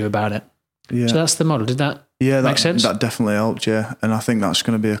little you can do about it. Yeah. So that's the model. Did that make sense? That definitely helped, yeah. And I think that's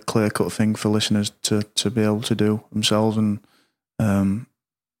going to be a clear-cut thing for listeners to be able to do themselves. And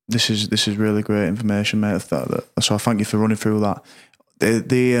this is really great information, mate. So I thank you for running through that.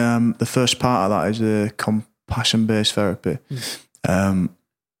 The first part of that is the compassion-based therapy. I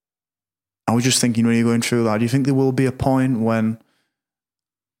was just thinking, when you're going through that, do you think there will be a point when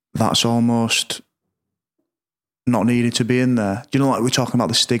that's almost not needed to be in there? Do you know, like we're talking about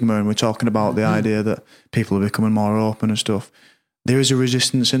the stigma and we're talking about the idea that people are becoming more open and stuff. There is a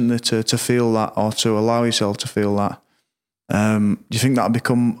resistance in there to feel that, or to allow yourself to feel that. Do you think that'll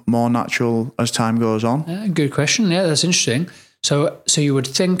become more natural as time goes on? Good question. Yeah, that's interesting. So you would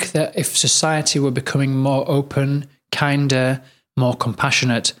think that if society were becoming more open, kinder, more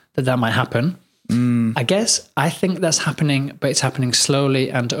compassionate, that might happen. I think that's happening, but it's happening slowly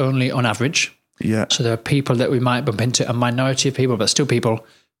and only on average. Yeah. So there are people that we might bump into, a minority of people, but still people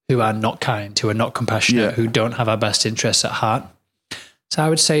who are not kind, who are not compassionate, who don't have our best interests at heart. So I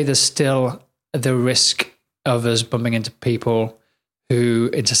would say there's still the risk of us bumping into people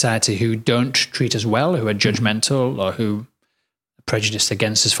who in society who don't treat us well, who are judgmental or who are prejudiced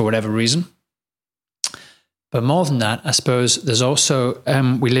against us for whatever reason. But more than that, I suppose there's also,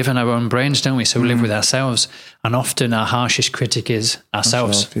 we live in our own brains, don't we? So we live with ourselves, and often our harshest critic is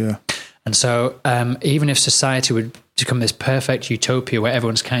ourselves. And so even if society would become this perfect utopia where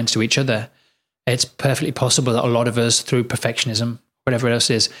everyone's kind to each other, it's perfectly possible that a lot of us, through perfectionism, whatever else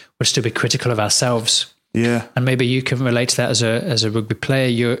it is, would still be critical of ourselves. Yeah. And maybe you can relate to that as a rugby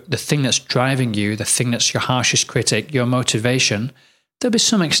player. The thing that's driving you, the thing that's your harshest critic, your motivation, there'll be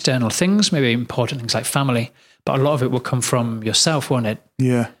some external things, maybe important things like family, but a lot of it will come from yourself, won't it?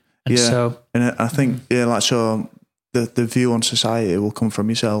 Yeah. And so, and I think, so the view on society will come from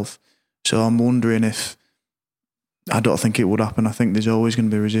yourself. So I'm wondering if, I don't think it would happen. I think there's always going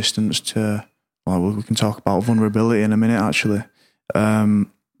to be resistance to, we can talk about vulnerability in a minute, actually.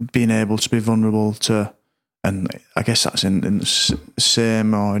 Being able to be vulnerable to, and I guess that's in the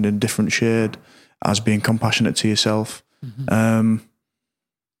same or in a different shade as being compassionate to yourself.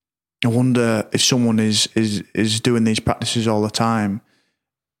 I wonder if someone is doing these practices all the time,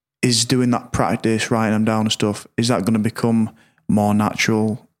 is doing that practice, writing them down and stuff, is that going to become more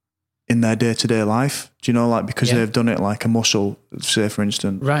natural in their day-to-day life? Do you know, like, because they've done it like a muscle, say, for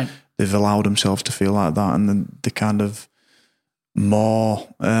instance, right? They've allowed themselves to feel like that, and then the kind of more,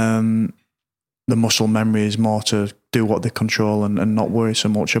 the muscle memory is more to do what they control and not worry so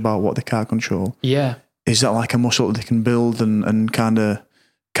much about what they can't control. Yeah. Is that like a muscle that they can build and kind of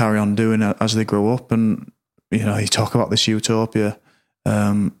carry on doing it as they grow up? And, you know, you talk about this utopia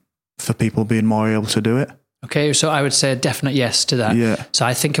for people being more able to do it. Okay, so I would say a definite yes to that. Yeah. So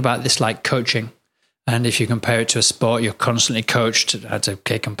I think about this like coaching. And if you compare it to a sport, you're constantly coached how to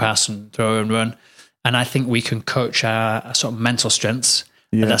kick and pass and throw and run. And I think we can coach our sort of mental strengths.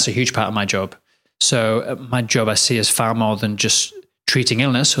 Yeah. And that's a huge part of my job. So my job I see as far more than just treating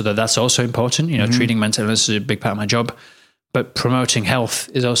illness, although that's also important. You know, treating mental illness is a big part of my job. But promoting health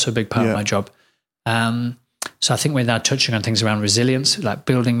is also a big part of my job. So I think we're now touching on things around resilience, like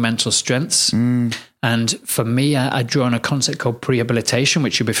building mental strengths. And for me, I draw on a concept called prehabilitation,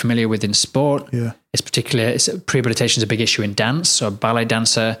 which you'll be familiar with in sport. Yeah. Prehabilitation is a big issue in dance. So a ballet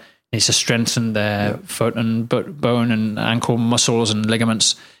dancer needs to strengthen their foot and bone and ankle muscles and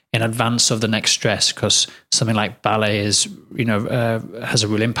ligaments in advance of the next stress, because something like ballet is, has a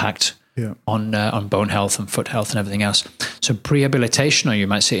real impact on bone health and foot health and everything else. So prehabilitation, or you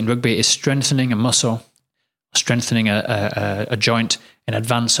might say in rugby, is strengthening a muscle, strengthening a joint in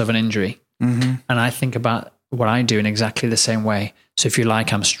advance of an injury. And I think about what I do in exactly the same way. So if you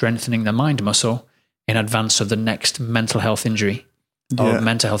like, I'm strengthening the mind muscle in advance of the next mental health injury or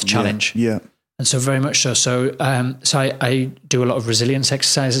mental health challenge. Yeah. And so very much so. So I do a lot of resilience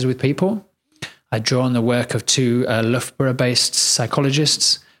exercises with people. I draw on the work of two Loughborough-based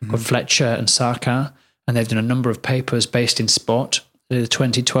psychologists called Fletcher and Sarkar, and they've done a number of papers based in sport. The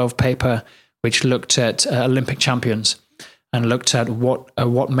 2012 paper, which looked at Olympic champions and looked at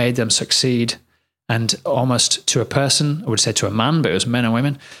what made them succeed And almost to a person, I would say to a man, but it was men and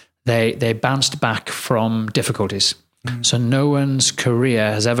women, they bounced back from difficulties. So no one's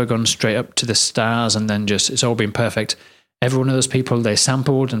career has ever gone straight up to the stars and then just, it's all been perfect. Every one of those people they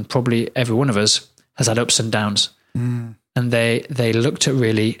sampled, and probably every one of us has had ups and downs. And they looked at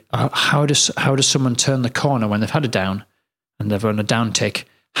really, how does someone turn the corner when they've had a down and they've on a down tick?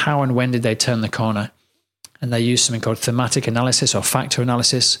 How and when did they turn the corner? And they used something called thematic analysis or factor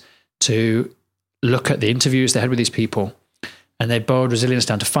analysis to look at the interviews they had with these people. And they boiled resilience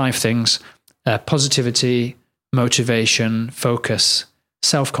down to 5 things: positivity, motivation, focus,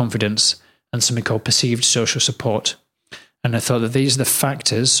 self-confidence, and something called perceived social support. And I thought that these are the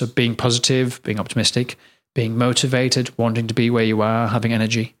factors of being positive, being optimistic, being motivated, wanting to be where you are, having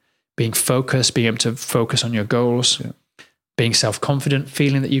energy, being focused, being able to focus on your goals, being self-confident,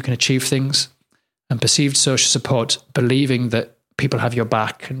 feeling that you can achieve things, and perceived social support, believing that people have your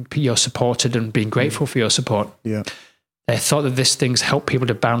back and you're supported and being grateful for your support. Yeah. They thought that these things help people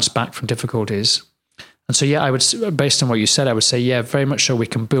to bounce back from difficulties. And so, I would, based on what you said, I would say, very much so we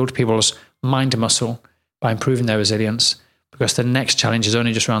can build people's mind muscle by improving their resilience, because the next challenge is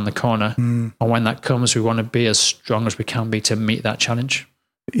only just around the corner. And when that comes, we want to be as strong as we can be to meet that challenge.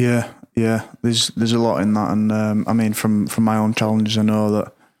 Yeah. There's a lot in that. And I mean, from my own challenges, I know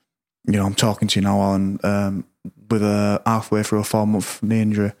that, I'm talking to you now, Alan, with a halfway through a 4-month knee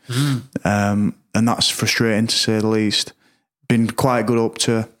injury. And that's frustrating to say the least. Been quite good up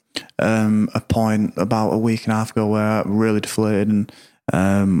to a point about a week and a half ago where I really deflated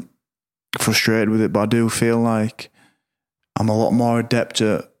and frustrated with it. But I do feel like I'm a lot more adept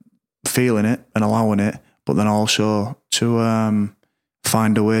at feeling it and allowing it, but then also to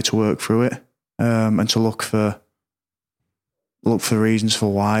find a way to work through it and to look for reasons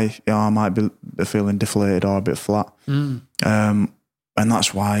for why I might be feeling deflated or a bit flat. And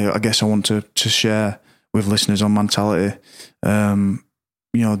that's why I guess I want to share with listeners on mentality,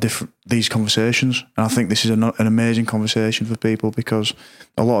 these conversations. And I think this is an amazing conversation for people, because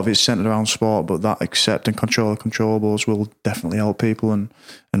a lot of it's centered around sport, but that accept and control the controllables will definitely help people and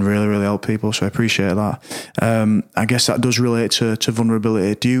really, really help people. So I appreciate that. I guess that does relate to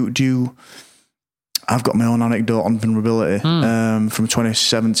vulnerability. Do you I've got my own anecdote on vulnerability from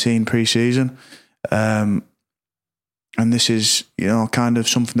 2017 pre-season. And this is, kind of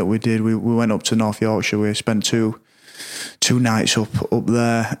something that we did. We went up to North Yorkshire. We spent two nights up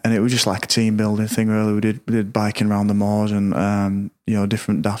there, and it was just like a team building thing, really. We did biking around the moors and,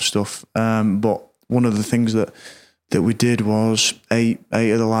 different daft stuff. But one of the things that we did was eight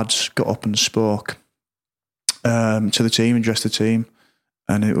of the lads got up and spoke to the team, addressed the team.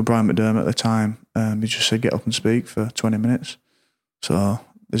 And it was Brian McDermott at the time. He just said, get up and speak for 20 minutes. So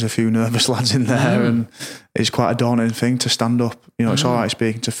there's a few nervous lads in there, and it's quite a daunting thing to stand up. It's all right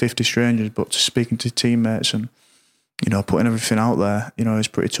speaking to 50 strangers, but speaking to teammates and, putting everything out there, is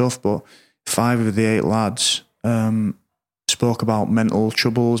pretty tough. But 5 of the 8 lads spoke about mental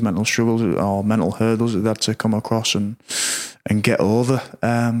struggles, or mental hurdles that they had to come across and get over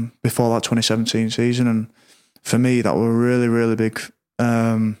before that 2017 season. And for me, that was a really, really big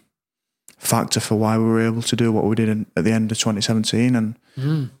factor for why we were able to do what we did at the end of 2017, and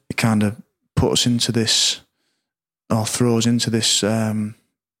it kind of put us into this, or throws into this,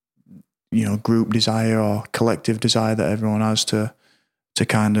 group desire or collective desire that everyone has to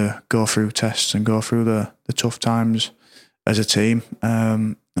kind of go through tests and go through the tough times as a team.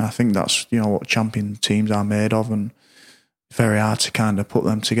 I think that's what champion teams are made of, and very hard to kind of put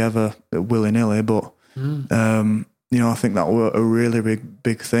them together willy-nilly, but I think that was a really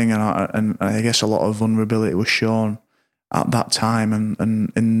big thing, and I guess a lot of vulnerability was shown at that time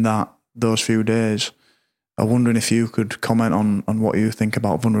and in those few days. I'm wondering if you could comment on what you think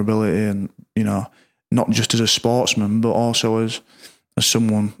about vulnerability, and not just as a sportsman, but also as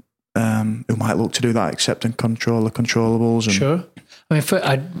someone who might look to do that, accept and control the controllables. And sure. I mean,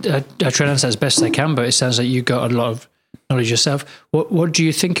 I try to answer as best as I can, but it sounds like you got a lot of knowledge yourself. What do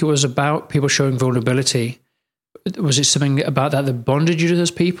you think it was about people showing vulnerability? Was it something about that bonded you to those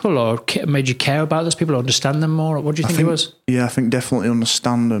people, or made you care about those people, or understand them more? What do you think it was? Yeah, I think definitely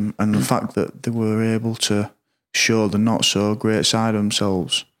understand them, and the fact that they were able to show the not so great side of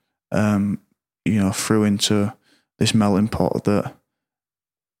themselves, through into this melting pot that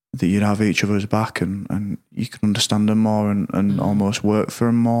you'd have each other's back, and you can understand them more and almost work for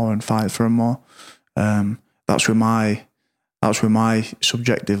them more and fight for them more. That's with my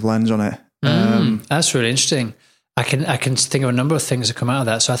subjective lens on it. That's really interesting. I can think of a number of things that come out of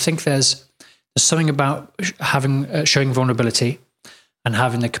that. So I think there's something about having showing vulnerability and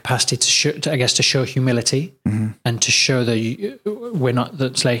having the capacity to show humility and to show that we're not.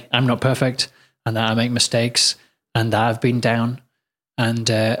 That's like, I'm not perfect. and that I make mistakes and that I've been down. And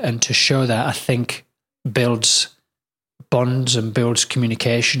to show that, I think, builds bonds and builds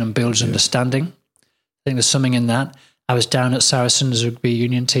communication and builds understanding. I think there's something in that. I was down at Saracens Rugby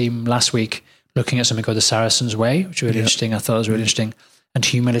Union team last week looking at something called the Saracens Way, which was really interesting. I thought it was really interesting. And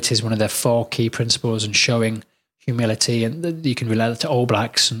humility is one of their 4 key principles, and showing humility. And you can relate that to All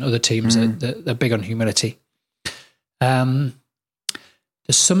Blacks and other teams that are big on humility. There's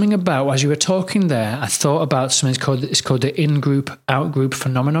something about, as you were talking there, I thought about something it's called the in-group, out-group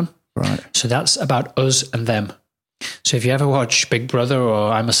phenomenon. Right. So that's about us and them. So if you ever watch Big Brother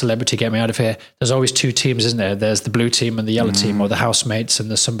or I'm a Celebrity, Get Me Out of Here, there's always 2 teams, isn't there? There's the blue team and the yellow team, or the housemates, and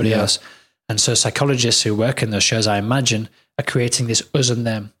there's somebody else. And so psychologists who work in those shows, I imagine, are creating this us and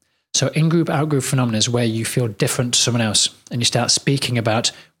them. So in-group, out-group phenomenon is where you feel different to someone else, and you start speaking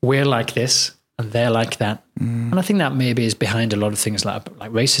about we're like this and they're like that. And I think that maybe is behind a lot of things like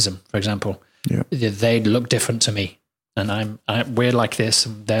racism, for example. Yeah. They look different to me, and we're like this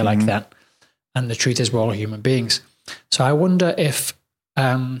and they're like that. And the truth is we're all human beings. So I wonder if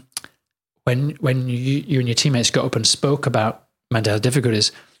when you and your teammates got up and spoke about mental health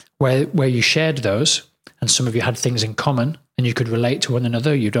difficulties, where you shared those, and some of you had things in common and you could relate to one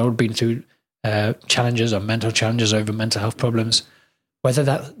another, you'd all been through challenges or mental challenges over mental health problems, whether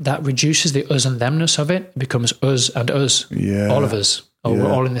that reduces the us and themness of it, becomes us and us, all of us, or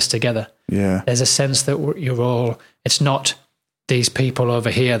we're all in this together. Yeah. There's a sense that it's not these people over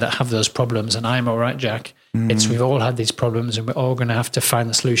here that have those problems and I'm all right, Jack. It's we've all had these problems and we're all going to have to find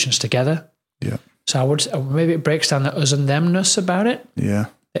the solutions together. Yeah. So maybe it breaks down the us and themness about it. Yeah.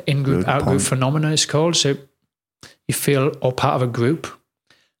 The in-group, out-group phenomenon is called. So you feel all part of a group.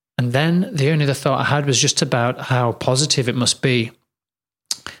 And then the only other thought I had was just about how positive it must be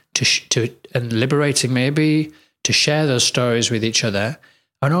and liberating maybe to share those stories with each other,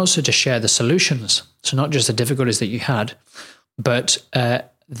 and also to share the solutions. So not just the difficulties that you had, but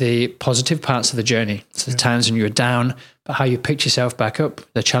the positive parts of the journey. So the times when you were down, but how you picked yourself back up,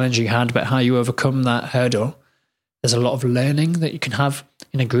 the challenge you had, but how you overcome that hurdle. There's a lot of learning that you can have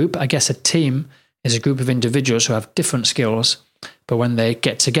in a group. I guess a team is a group of individuals who have different skills, but when they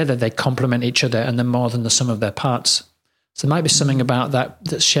get together, they complement each other and they're more than the sum of their parts. So there might be something about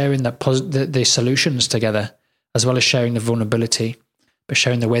that's sharing the solutions together, as well as sharing the vulnerability, but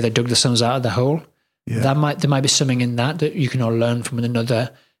sharing the way they dug themselves out of the hole. Yeah. There might be something in that you can all learn from one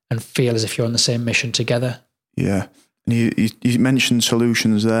another and feel as if you're on the same mission together. Yeah. And you mentioned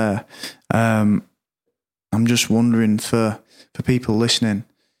solutions there. I'm just wondering for people listening,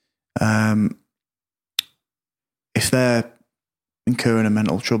 if they're incurring a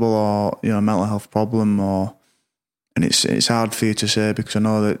mental trouble or a mental health problem, and it's hard for you to say because I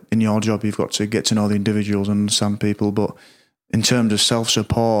know that in your job you've got to get to know the individuals and understand people, but in terms of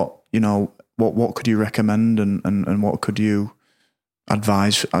self-support, what could you recommend and what could you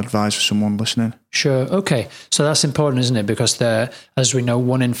advise for someone listening? Sure. Okay. So that's important, isn't it? Because as we know,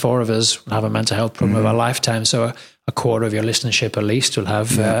 1 in 4 of us will have a mental health problem of our lifetime. So a quarter of your listenership at least will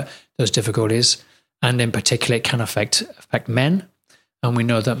have those difficulties. And in particular, it can affect men. And we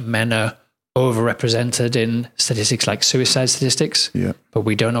know that men are overrepresented in statistics like suicide statistics. Yeah. But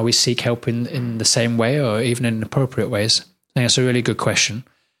we don't always seek help in the same way or even in appropriate ways. I think that's a really good question.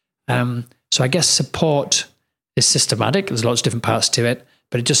 So I guess support is systematic. There's lots of different parts to it,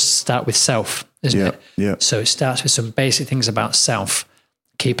 but it just starts with self, isn't it? Yeah. So it starts with some basic things about self,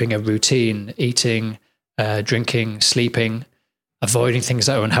 keeping a routine, eating, drinking, sleeping, avoiding things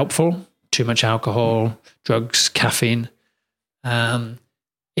that are unhelpful, too much alcohol, drugs, caffeine,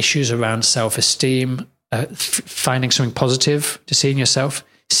 issues around self-esteem, finding something positive to see in yourself,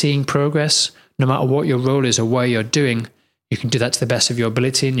 seeing progress, no matter what your role is or what you're doing. You can do that to the best of your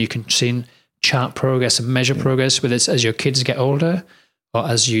ability, and you can chart progress and measure progress, whether it's as your kids get older or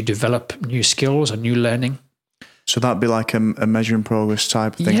as you develop new skills or new learning. So that'd be like a measuring progress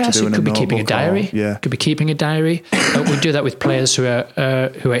type of thing to do so in a notebook. It could be keeping a diary. Could be keeping a diary. We do that with players who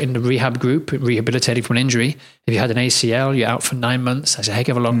are in the rehab group, rehabilitating from an injury. If you had an ACL, you're out for 9 months. That's a heck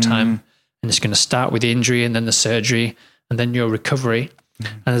of a long time. And it's going to start with the injury and then the surgery and then your recovery.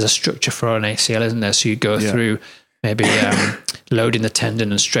 And there's a structure for an ACL, isn't there? So you go through maybe loading the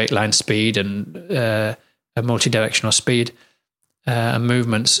tendon and straight line speed and a multi-directional speed and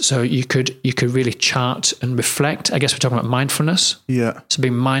movements. So you could really chart and reflect. I guess we're talking about mindfulness. Yeah. So be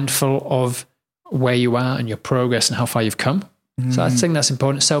mindful of where you are and your progress and how far you've come. So I think that's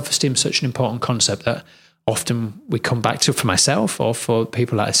important. Self-esteem is such an important concept that often we come back to for myself or for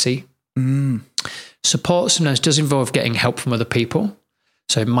people that I see. Support sometimes does involve getting help from other people.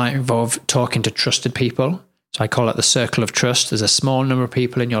 So it might involve talking to trusted people. So I call it the circle of trust. There's a small number of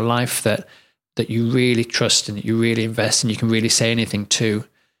people in your life that that you really trust and that you really invest and you can really say anything to.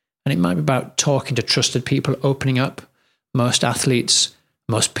 And it might be about talking to trusted people, opening up. Most athletes,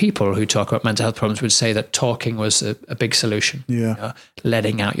 most people who talk about mental health problems would say that talking was a big solution. Yeah. You know,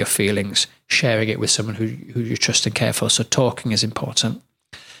 letting out your feelings, sharing it with someone who you trust and care for. So talking is important.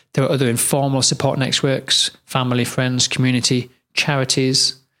 There are other informal support networks, family, friends, community,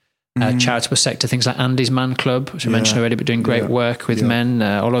 charities, charitable sector, things like Andy's Man Club, which I mentioned already, but doing great work with men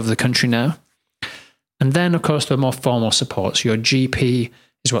all over the country now. And then, of course, there are more formal supports. Your GP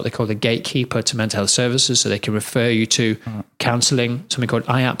is what they call the gatekeeper to mental health services, so they can refer you to counselling, something called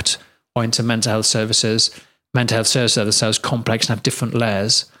IAPT, or into mental health services. Mental health services are themselves complex and have different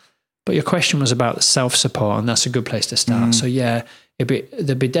layers. But your question was about self-support, and that's a good place to start. So yeah,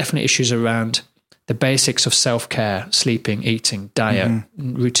 there'd be definitely issues around the basics of self-care, sleeping, eating, diet,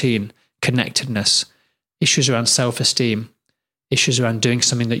 routine, connectedness, issues around self-esteem, issues around doing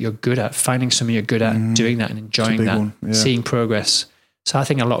something that you're good at, finding something you're good at, doing that and enjoying that, seeing progress. So I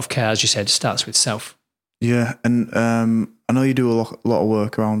think a lot of care, as you said, starts with self. Yeah, and I know you do a lot of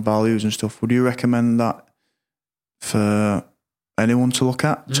work around values and stuff. Would you recommend that for anyone to look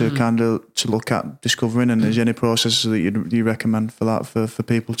at, to look at discovering? And is there any processes that you recommend for that, for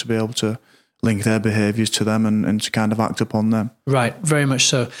people to be able to link their behaviours to them and to kind of act upon them? Right, very much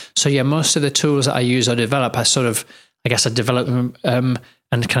so. So yeah, most of the tools that I use or develop, I develop them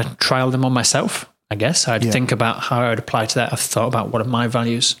and kind of trial them on myself. I guess I'd think about how I would apply to that. I've thought about what are my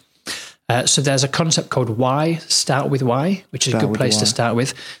values. So there's a concept called why, start with why, which is a good place to start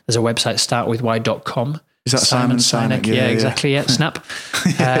with. There's a website, startwithwhy.com. Is that Simon Sinek? Yeah, exactly. Yeah, Snap.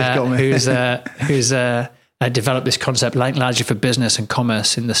 Who's developed this concept largely for business and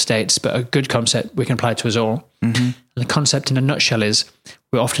commerce in the States, but a good concept we can apply to us all. And the concept in a nutshell is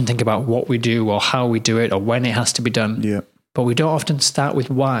we often think about what we do or how we do it or when it has to be done. Yeah. But we don't often start with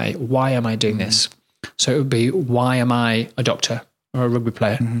why. Why am I doing this? So it would be, why am I a doctor or a rugby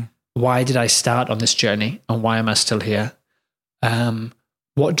player? Why did I start on this journey and why am I still here?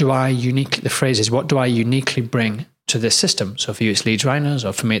 What do I uniquely bring to this system? So for you, it's Leeds Rhinos,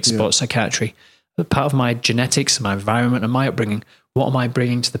 or for me, it's sports psychiatry. But part of my genetics, my environment and my upbringing, what am I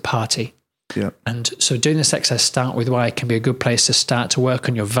bringing to the party? Yeah. And so doing this exercise, start with why, can be a good place to start to work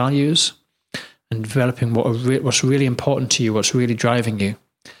on your values and developing what's really important to you, what's really driving you.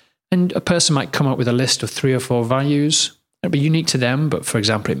 And a person might come up with a list of 3 or 4 values. It'll be unique to them, but for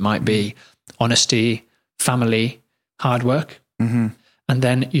example, it might be honesty, family, hard work. And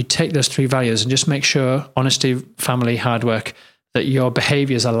then you take those 3 values and just make sure, honesty, family, hard work, that your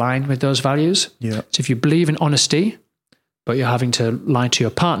behaviors align with those values. Yeah. So if you believe in honesty, but you're having to lie to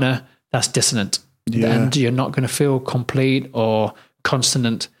your partner, that's dissonant. Yeah. And you're not going to feel complete or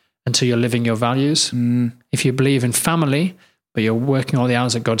consonant until you're living your values. If you believe in family, but you're working all the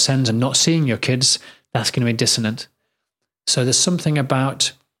hours that God sends and not seeing your kids, that's going to be dissonant. So there's something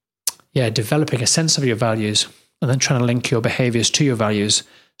about, developing a sense of your values and then trying to link your behaviors to your values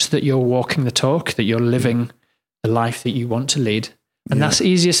so that you're walking the talk, that you're living the life that you want to lead. And that's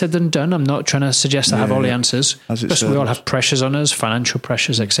easier said than done. I'm not trying to suggest I have all the answers. Because we all have pressures on us, financial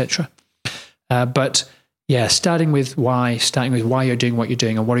pressures, etc. But starting with why you're doing what you're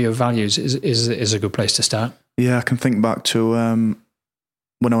doing and what are your values is a good place to start. Yeah, I can think back to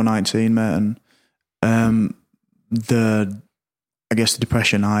when I was 19, mate, and the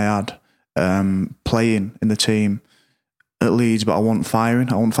depression I had playing in the team at Leeds, but I wasn't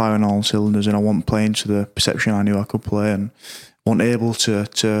firing all cylinders, and I wasn't playing to the perception I knew I could play, and wasn't able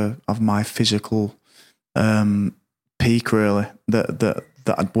to have my physical peak really that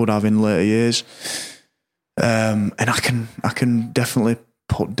I would have in later years. And I can definitely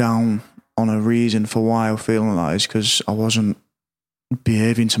put down on a reason for why I was feeling like that is because I wasn't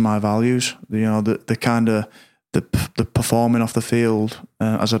behaving to my values. You know, the kind of the performing off the field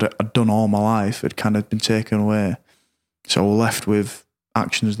as I'd done all my life had kind of been taken away. So I was left with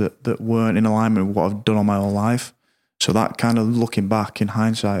actions that weren't in alignment with what I've done all my whole life. So that kind of looking back in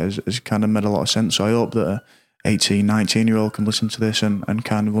hindsight has kind of made a lot of sense. So I hope that a 18, 19-year-old can listen to this and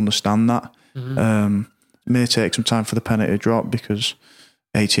kind of understand that. It may take some time for the penny to drop because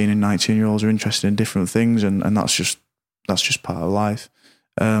 18 and 19-year-olds are interested in different things, and that's just part of life.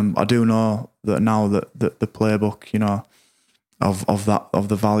 I do know that now that the playbook, you know, of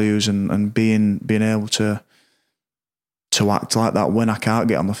the values and being able to act like that when I can't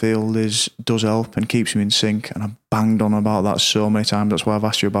get on the field does help and keeps me in sync. And I've banged on about that so many times. That's why I've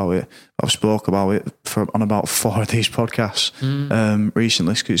asked you about it. I've spoke about it on about 4 of these podcasts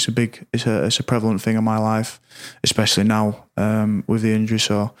recently, because it's a prevalent thing in my life, especially now with the injury.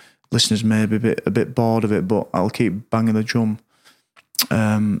 So listeners may be a bit bored of it, but I'll keep banging the drum.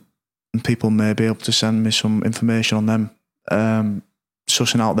 and people may be able to send me some information on them,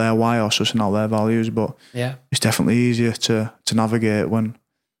 sussing out their why or sussing out their values. But it's definitely easier to navigate when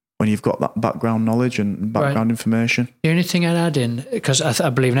you've got that background knowledge and background information. The only thing I'd add in, because I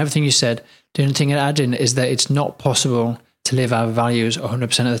believe in everything you said, the only thing I'd add in is that it's not possible to live our values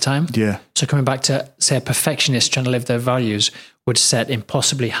 100% of the time. Yeah. So coming back to, say, a perfectionist trying to live their values would set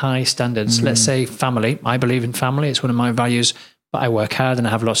impossibly high standards. Let's say family. I believe in family. It's one of my values, but I work hard and I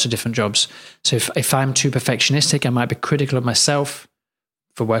have lots of different jobs. So if I'm too perfectionistic, I might be critical of myself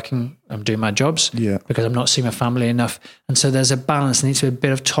for working, I'm doing my jobs because I'm not seeing my family enough. And so there's a balance. There needs to be a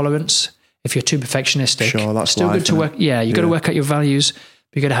bit of tolerance. If you're too perfectionistic, sure, that's still life, good to work. You've got to work out your values.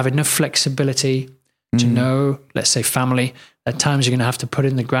 But you've got to have enough flexibility to know, let's say family, at times you're going to have to put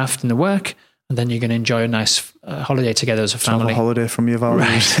in the graft and the work, and then you're going to enjoy a nice holiday together as a family. Have a holiday from your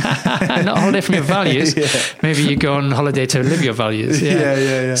values. Right. Not a holiday from your values. Maybe you go on holiday to live your values.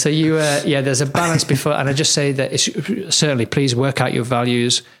 Yeah. So you, there's a balance before, and I just say that it's certainly please work out your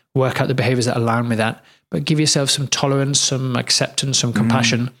values, work out the behaviors that align with that, but give yourself some tolerance, some acceptance, some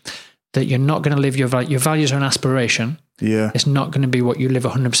compassion that you're not going to live your values are an aspiration. Yeah. It's not going to be what you live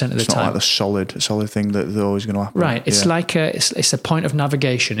 100% of the time. It's not like the solid thing that they're always going to happen. Right. It's like it's a point of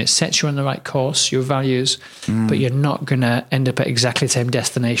navigation. It sets you on the right course, your values, but you're not going to end up at exactly the same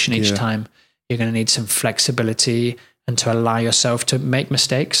destination each time. You're going to need some flexibility and to allow yourself to make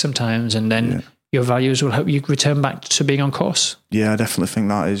mistakes sometimes, and then your values will help you return back to being on course. Yeah, I definitely think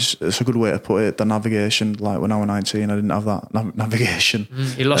it's a good way to put it. The navigation, like when I was 19, I didn't have that navigation.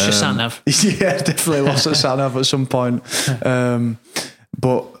 You lost your sat-nav. Yeah, definitely lost the sat-nav at some point.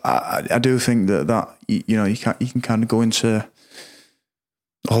 But I do think that you can kind of go into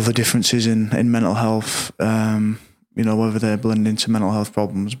all the differences in mental health, whether they blend into mental health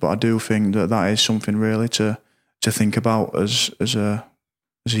problems. But I do think that is something really to think about as a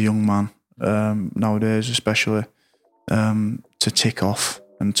young man. Nowadays, especially to tick off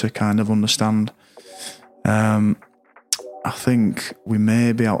and to kind of understand. I think we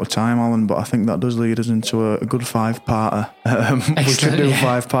may be out of time, Alan, but I think that does lead us into a good 5-parter. We can do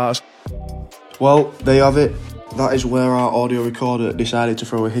 5 parts. Well, there you have it. That is where our audio recorder decided to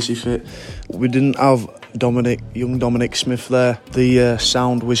throw a hissy fit. We didn't have young Dominic Smith there, the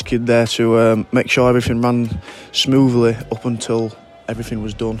sound whiz kid there to make sure everything ran smoothly up until everything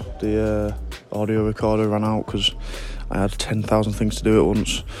was done. The audio recorder ran out because I had 10,000 things to do at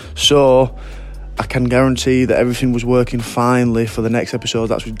once. So I can guarantee that everything was working finely for the next episode.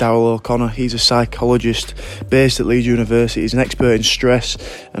 That's with Daryl O'Connor. He's a psychologist based at Leeds University. He's an expert in stress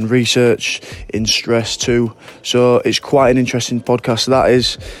and research in stress too. So it's quite an interesting podcast, that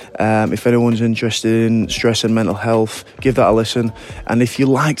is. If anyone's interested in stress and mental health, give that a listen. And if you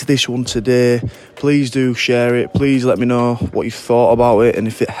liked this one today, please do share it. Please let me know what you thought about it and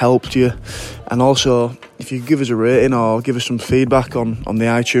if it helped you. And also, if you give us a rating or give us some feedback on the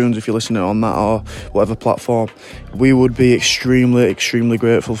iTunes, if you're listening on that or whatever platform, we would be extremely, extremely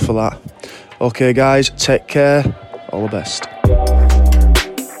grateful for that. Okay, guys, take care. All the best.